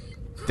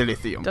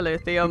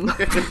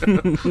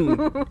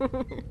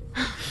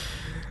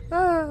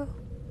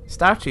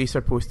 Star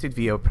Chaser posted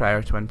via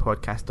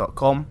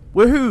PriorityOnePodcast.com,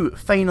 woohoo!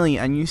 Finally,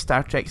 a new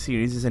Star Trek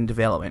series is in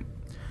development.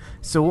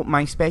 So,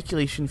 my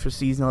speculation for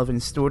Season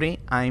 11's story,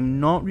 I'm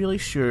not really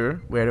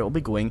sure where it will be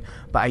going,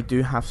 but I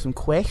do have some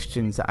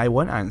questions that I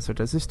want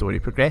answered as the story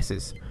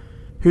progresses.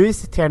 Who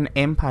is the Terran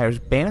Empire's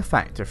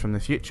benefactor from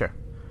the future?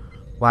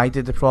 Why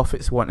did the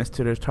Prophets want us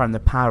to return the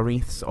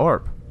Pa-Wraith's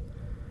orb?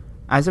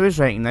 As I was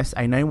writing this,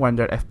 I now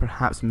wonder if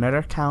perhaps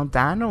Mirror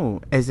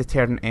Caldano is the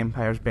Terran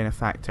Empire's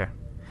benefactor.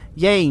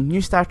 Yay,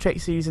 new Star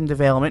Trek series in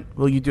development.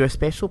 Will you do a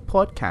special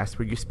podcast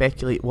where you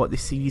speculate what the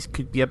series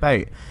could be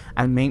about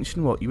and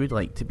mention what you would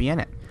like to be in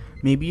it?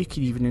 Maybe you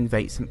could even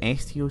invite some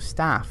STO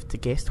staff to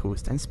guest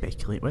host and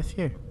speculate with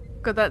you.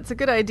 God, that's a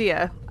good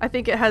idea. I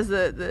think it has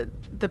the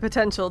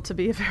potential to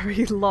be a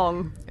very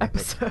long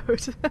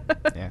episode.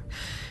 Yeah.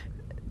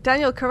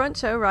 Daniel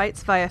Caruncho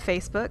writes via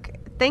Facebook,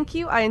 thank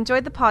you, I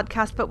enjoyed the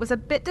podcast but was a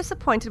bit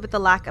disappointed with the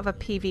lack of a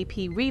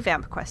PvP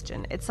revamp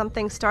question. It's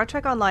something Star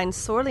Trek Online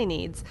sorely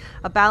needs,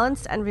 a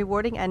balanced and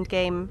rewarding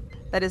endgame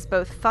that is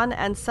both fun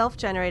and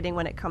self-generating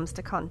when it comes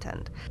to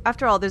content.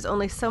 After all, there's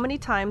only so many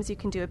times you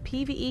can do a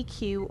PvE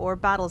queue or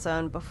battle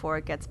zone before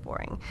it gets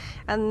boring.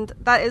 And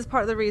that is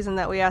part of the reason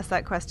that we asked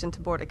that question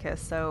to Bordicus,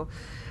 so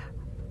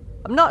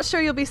I'm not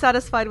sure you'll be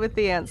satisfied with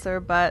the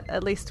answer, but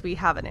at least we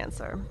have an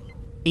answer.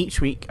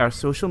 Each week, our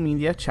social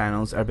media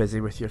channels are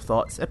busy with your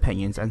thoughts,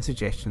 opinions and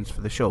suggestions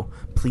for the show.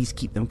 Please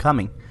keep them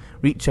coming.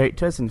 Reach out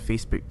to us on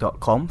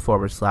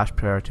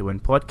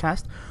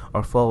facebook.com/Priority1Podcast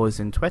or follow us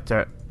on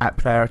Twitter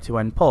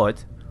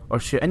 @Priority1Pod or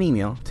shoot an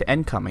email to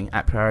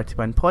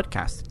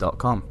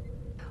incoming@PriorityOnePodcast.com.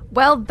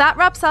 Well, that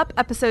wraps up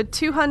episode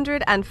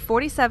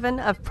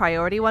 247 of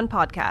Priority One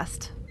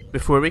Podcast.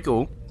 Before we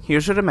go,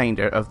 here's a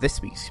reminder of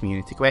this week's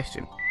community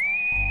question.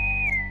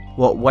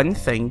 What one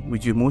thing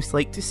would you most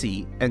like to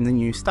see in the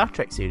new Star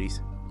Trek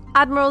series?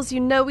 Admirals, you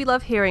know we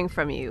love hearing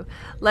from you.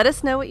 Let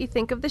us know what you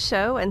think of the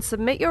show and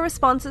submit your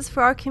responses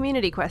for our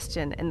community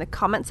question in the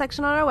comment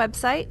section on our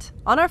website,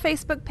 on our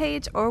Facebook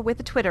page, or with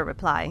a Twitter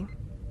reply.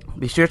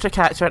 Be sure to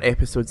catch our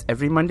episodes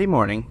every Monday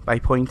morning by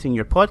pointing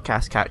your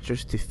podcast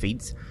catchers to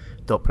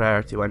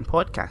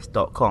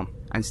feeds.PriorityOnePodcast.com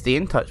and stay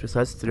in touch with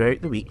us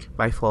throughout the week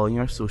by following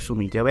our social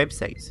media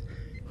websites.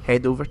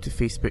 Head over to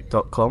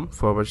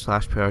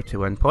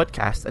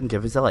facebook.com/PriorityOnePodcast and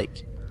give us a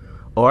like.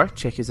 Or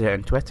check us out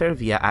on Twitter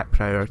via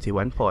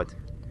 @PriorityOnePod.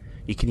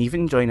 You can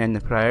even join in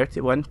the Priority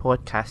One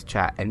Podcast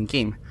chat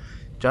in-game.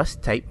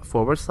 Just type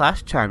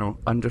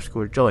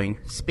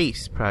 /channel_join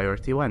space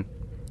Priority One.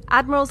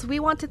 Admirals, we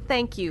want to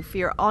thank you for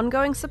your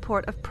ongoing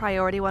support of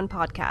Priority One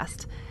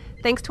Podcast.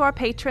 Thanks to our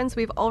patrons,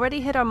 we've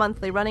already hit our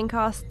monthly running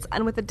costs,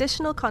 and with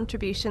additional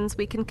contributions,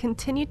 we can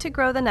continue to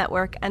grow the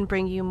network and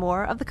bring you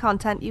more of the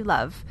content you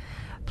love.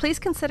 Please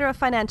consider a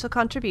financial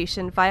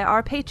contribution via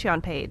our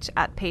Patreon page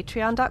at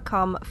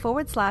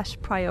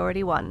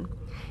patreon.com/Priority1.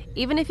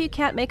 Even if you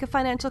can't make a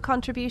financial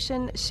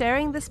contribution,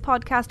 sharing this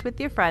podcast with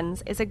your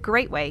friends is a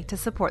great way to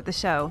support the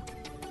show.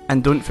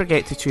 And don't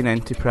forget to tune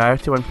in to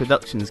Priority One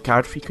Productions'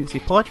 Card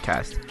Frequency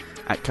podcast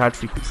at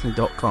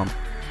cardfrequency.com,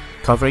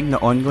 covering the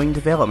ongoing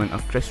development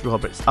of Chris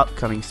Roberts'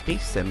 upcoming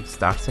space sim,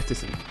 Star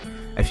Citizen.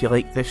 If you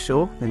like this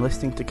show, then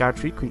listening to Card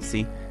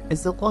Frequency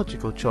is the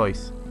logical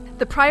choice.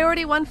 The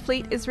Priority One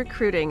fleet is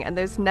recruiting, and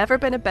there's never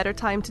been a better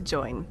time to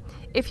join.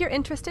 If you're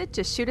interested,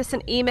 just shoot us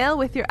an email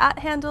with your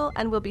 @handle,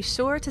 and we'll be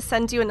sure to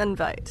send you an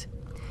invite.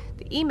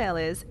 The email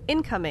is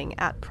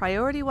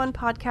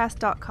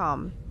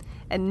incoming@PriorityOnePodcast.com.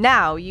 And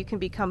now you can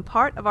become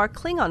part of our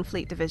Klingon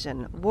Fleet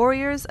division,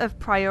 Warriors of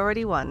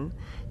Priority One.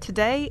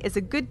 Today is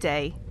a good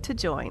day to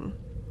join.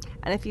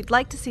 And if you'd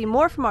like to see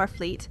more from our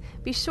fleet,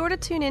 be sure to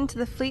tune in to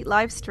the fleet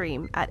live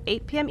stream at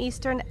 8 p.m.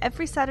 Eastern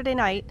every Saturday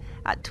night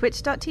at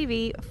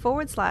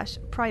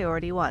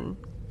twitch.tv/Priority1.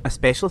 A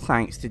special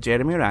thanks to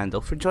Jeremy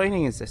Randall for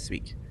joining us this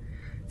week.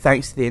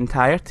 Thanks to the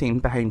entire team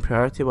behind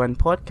Priority One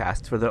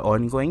Podcast for their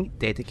ongoing,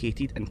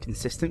 dedicated and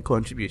consistent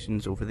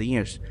contributions over the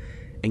years,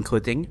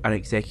 including our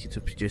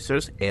executive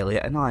producers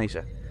Elliot and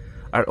Elijah,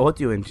 our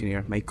audio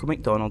engineer Michael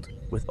McDonald,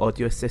 with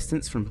audio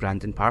assistance from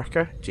Brandon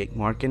Parker, Jake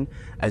Morgan,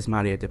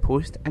 Ismaria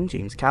DePost and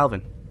James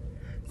Calvin.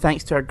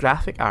 Thanks to our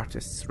graphic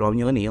artists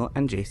Romulan Neal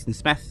and Jason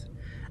Smith.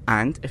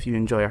 And if you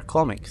enjoy our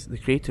comics, the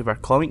creator of our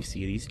comic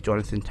series,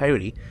 Jonathan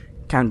Towery,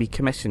 can be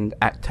commissioned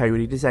at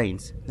Towery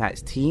Designs.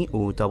 That's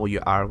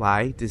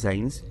TOWRY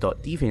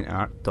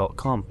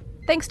designs.deviantart.com.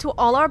 Thanks to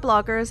all our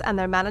bloggers and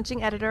their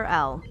managing editor,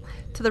 Elle.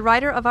 To the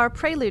writer of our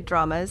Prelude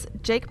dramas,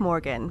 Jake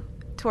Morgan.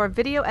 To our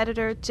video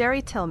editor,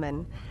 Jerry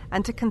Tillman.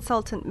 And to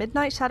consultant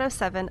Midnight Shadow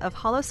 7 of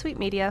Holosuite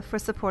Media for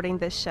supporting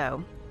this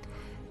show.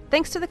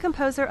 Thanks to the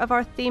composer of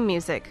our theme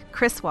music,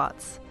 Chris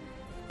Watts.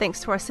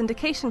 Thanks to our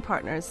syndication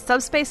partners,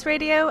 Subspace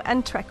Radio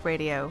and Trek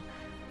Radio.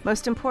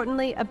 Most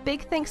importantly, a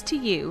big thanks to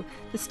you,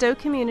 the Stowe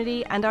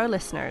community and our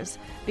listeners,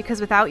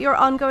 because without your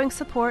ongoing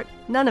support,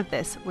 none of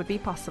this would be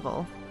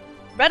possible.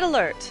 Red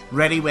alert!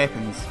 Ready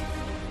weapons.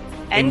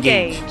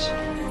 Engage.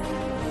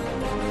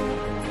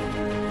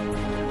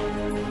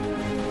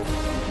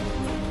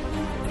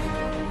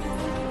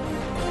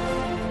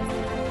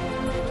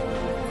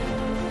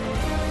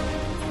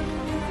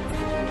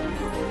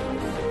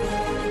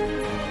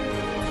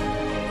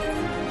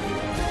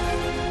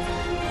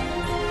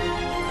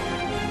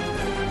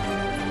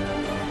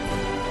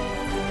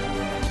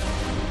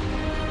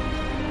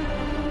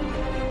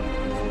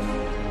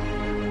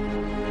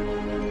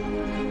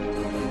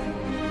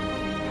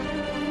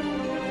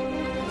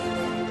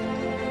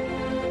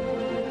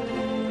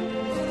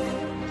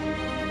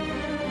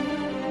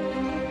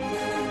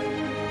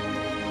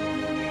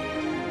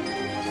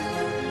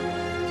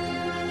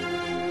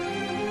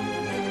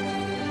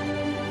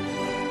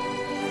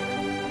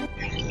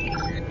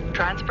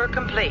 Transfer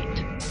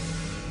complete.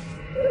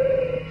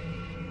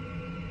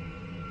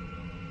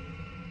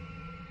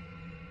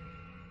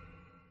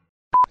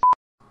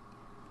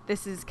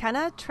 This is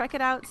Kenna, Trek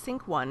It Out,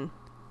 Sync 1.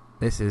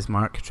 This is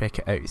Mark, Trek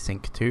It Out,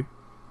 Sync 2.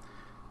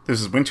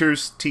 This is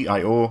Winters,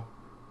 TIO,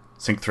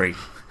 Sync 3.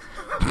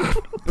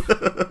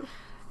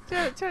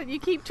 You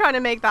keep trying to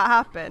make that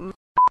happen.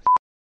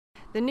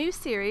 The new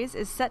series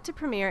is set to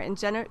premiere in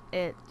January.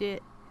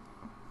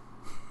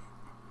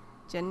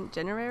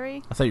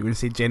 I thought you were going to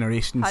say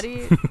Generations. How do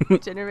you...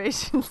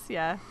 Generations,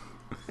 yeah.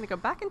 I'm going to go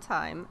back in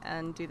time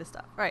and do the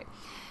stuff. Right.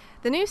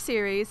 The new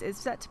series is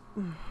set to...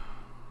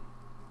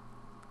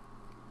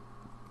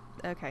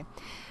 Okay.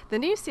 The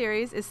new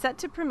series is set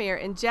to premiere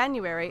in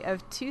January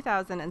of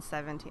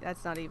 2017.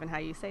 That's not even how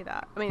you say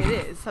that. I mean,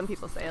 it is. Some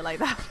people say it like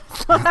that.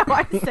 It's not how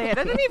I say it.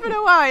 I didn't even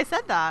know why I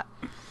said that.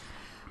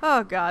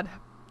 Oh, God.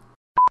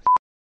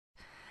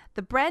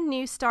 The brand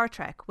new Star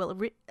Trek will...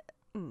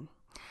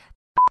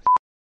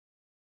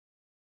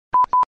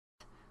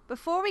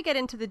 Before we get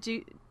into the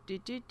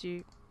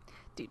Dilithium.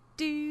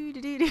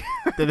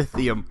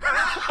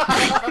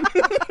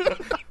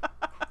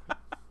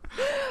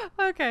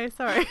 Okay,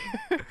 sorry.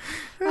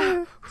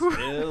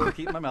 Still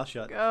keep my mouth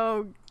shut.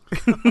 Oh,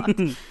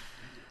 God.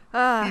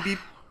 Beep, beep.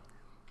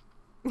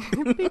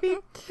 Beep,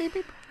 beep. Beep,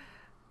 beep.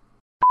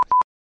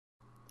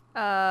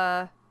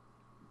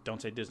 Don't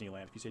say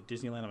Disneyland. If you say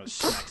Disneyland, I'm going to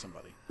smack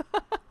somebody.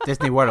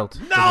 Disney World.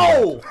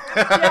 No!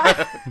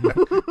 That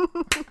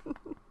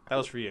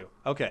was for you.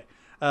 Okay.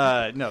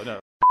 No.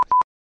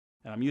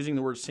 And I'm using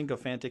the word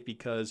sycophantic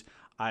because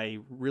I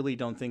really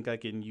don't think I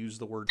can use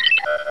the word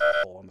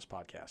on this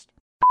podcast.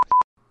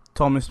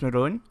 Thomas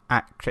Marone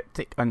at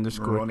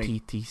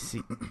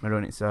cryptic_TTC.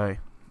 Marone, sorry.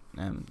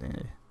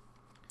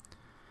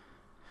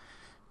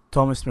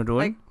 Thomas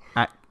Marone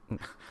at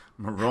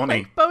Maroni.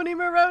 Like Boney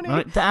Maroney.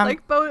 Maroney.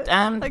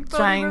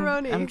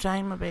 I'm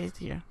trying my best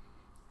here.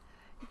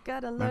 You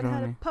gotta learn how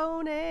to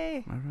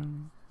pony.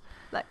 Maroni.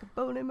 Like a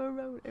Boney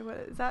Maroney. What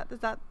is that?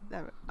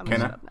 No, I'm gonna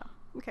shut up now.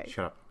 Okay.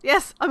 Shut up.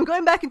 Yes, I'm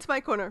going back into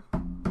my corner.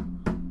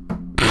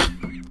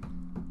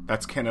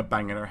 That's Kenna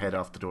banging her head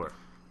off the door.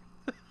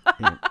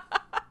 Yeah.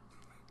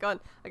 Go on.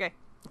 Okay.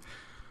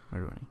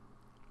 Maroni.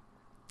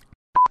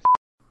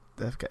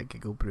 I've got a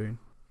giggle brewing.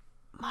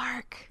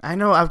 Mark. I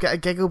know, I've got a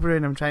giggle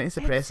brewing. I'm trying to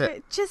suppress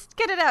it. Just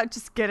get it out.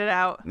 Just get it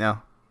out. No.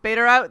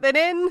 Better out than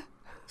in.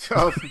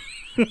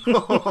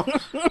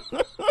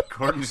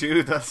 According to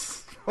you,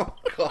 that's... Oh,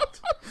 God.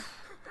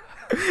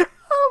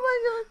 Oh, my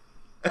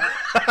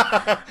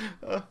God.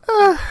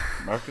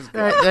 Mark is good.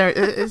 Right, there,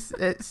 it's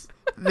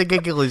the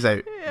giggle is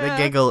out. Yeah, the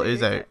giggle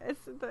is out.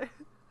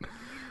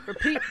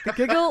 Repeat, the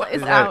giggle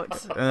is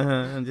out.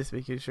 I'm just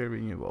making sure we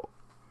knew what.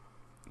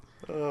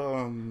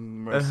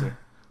 Mercy.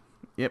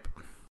 Yep.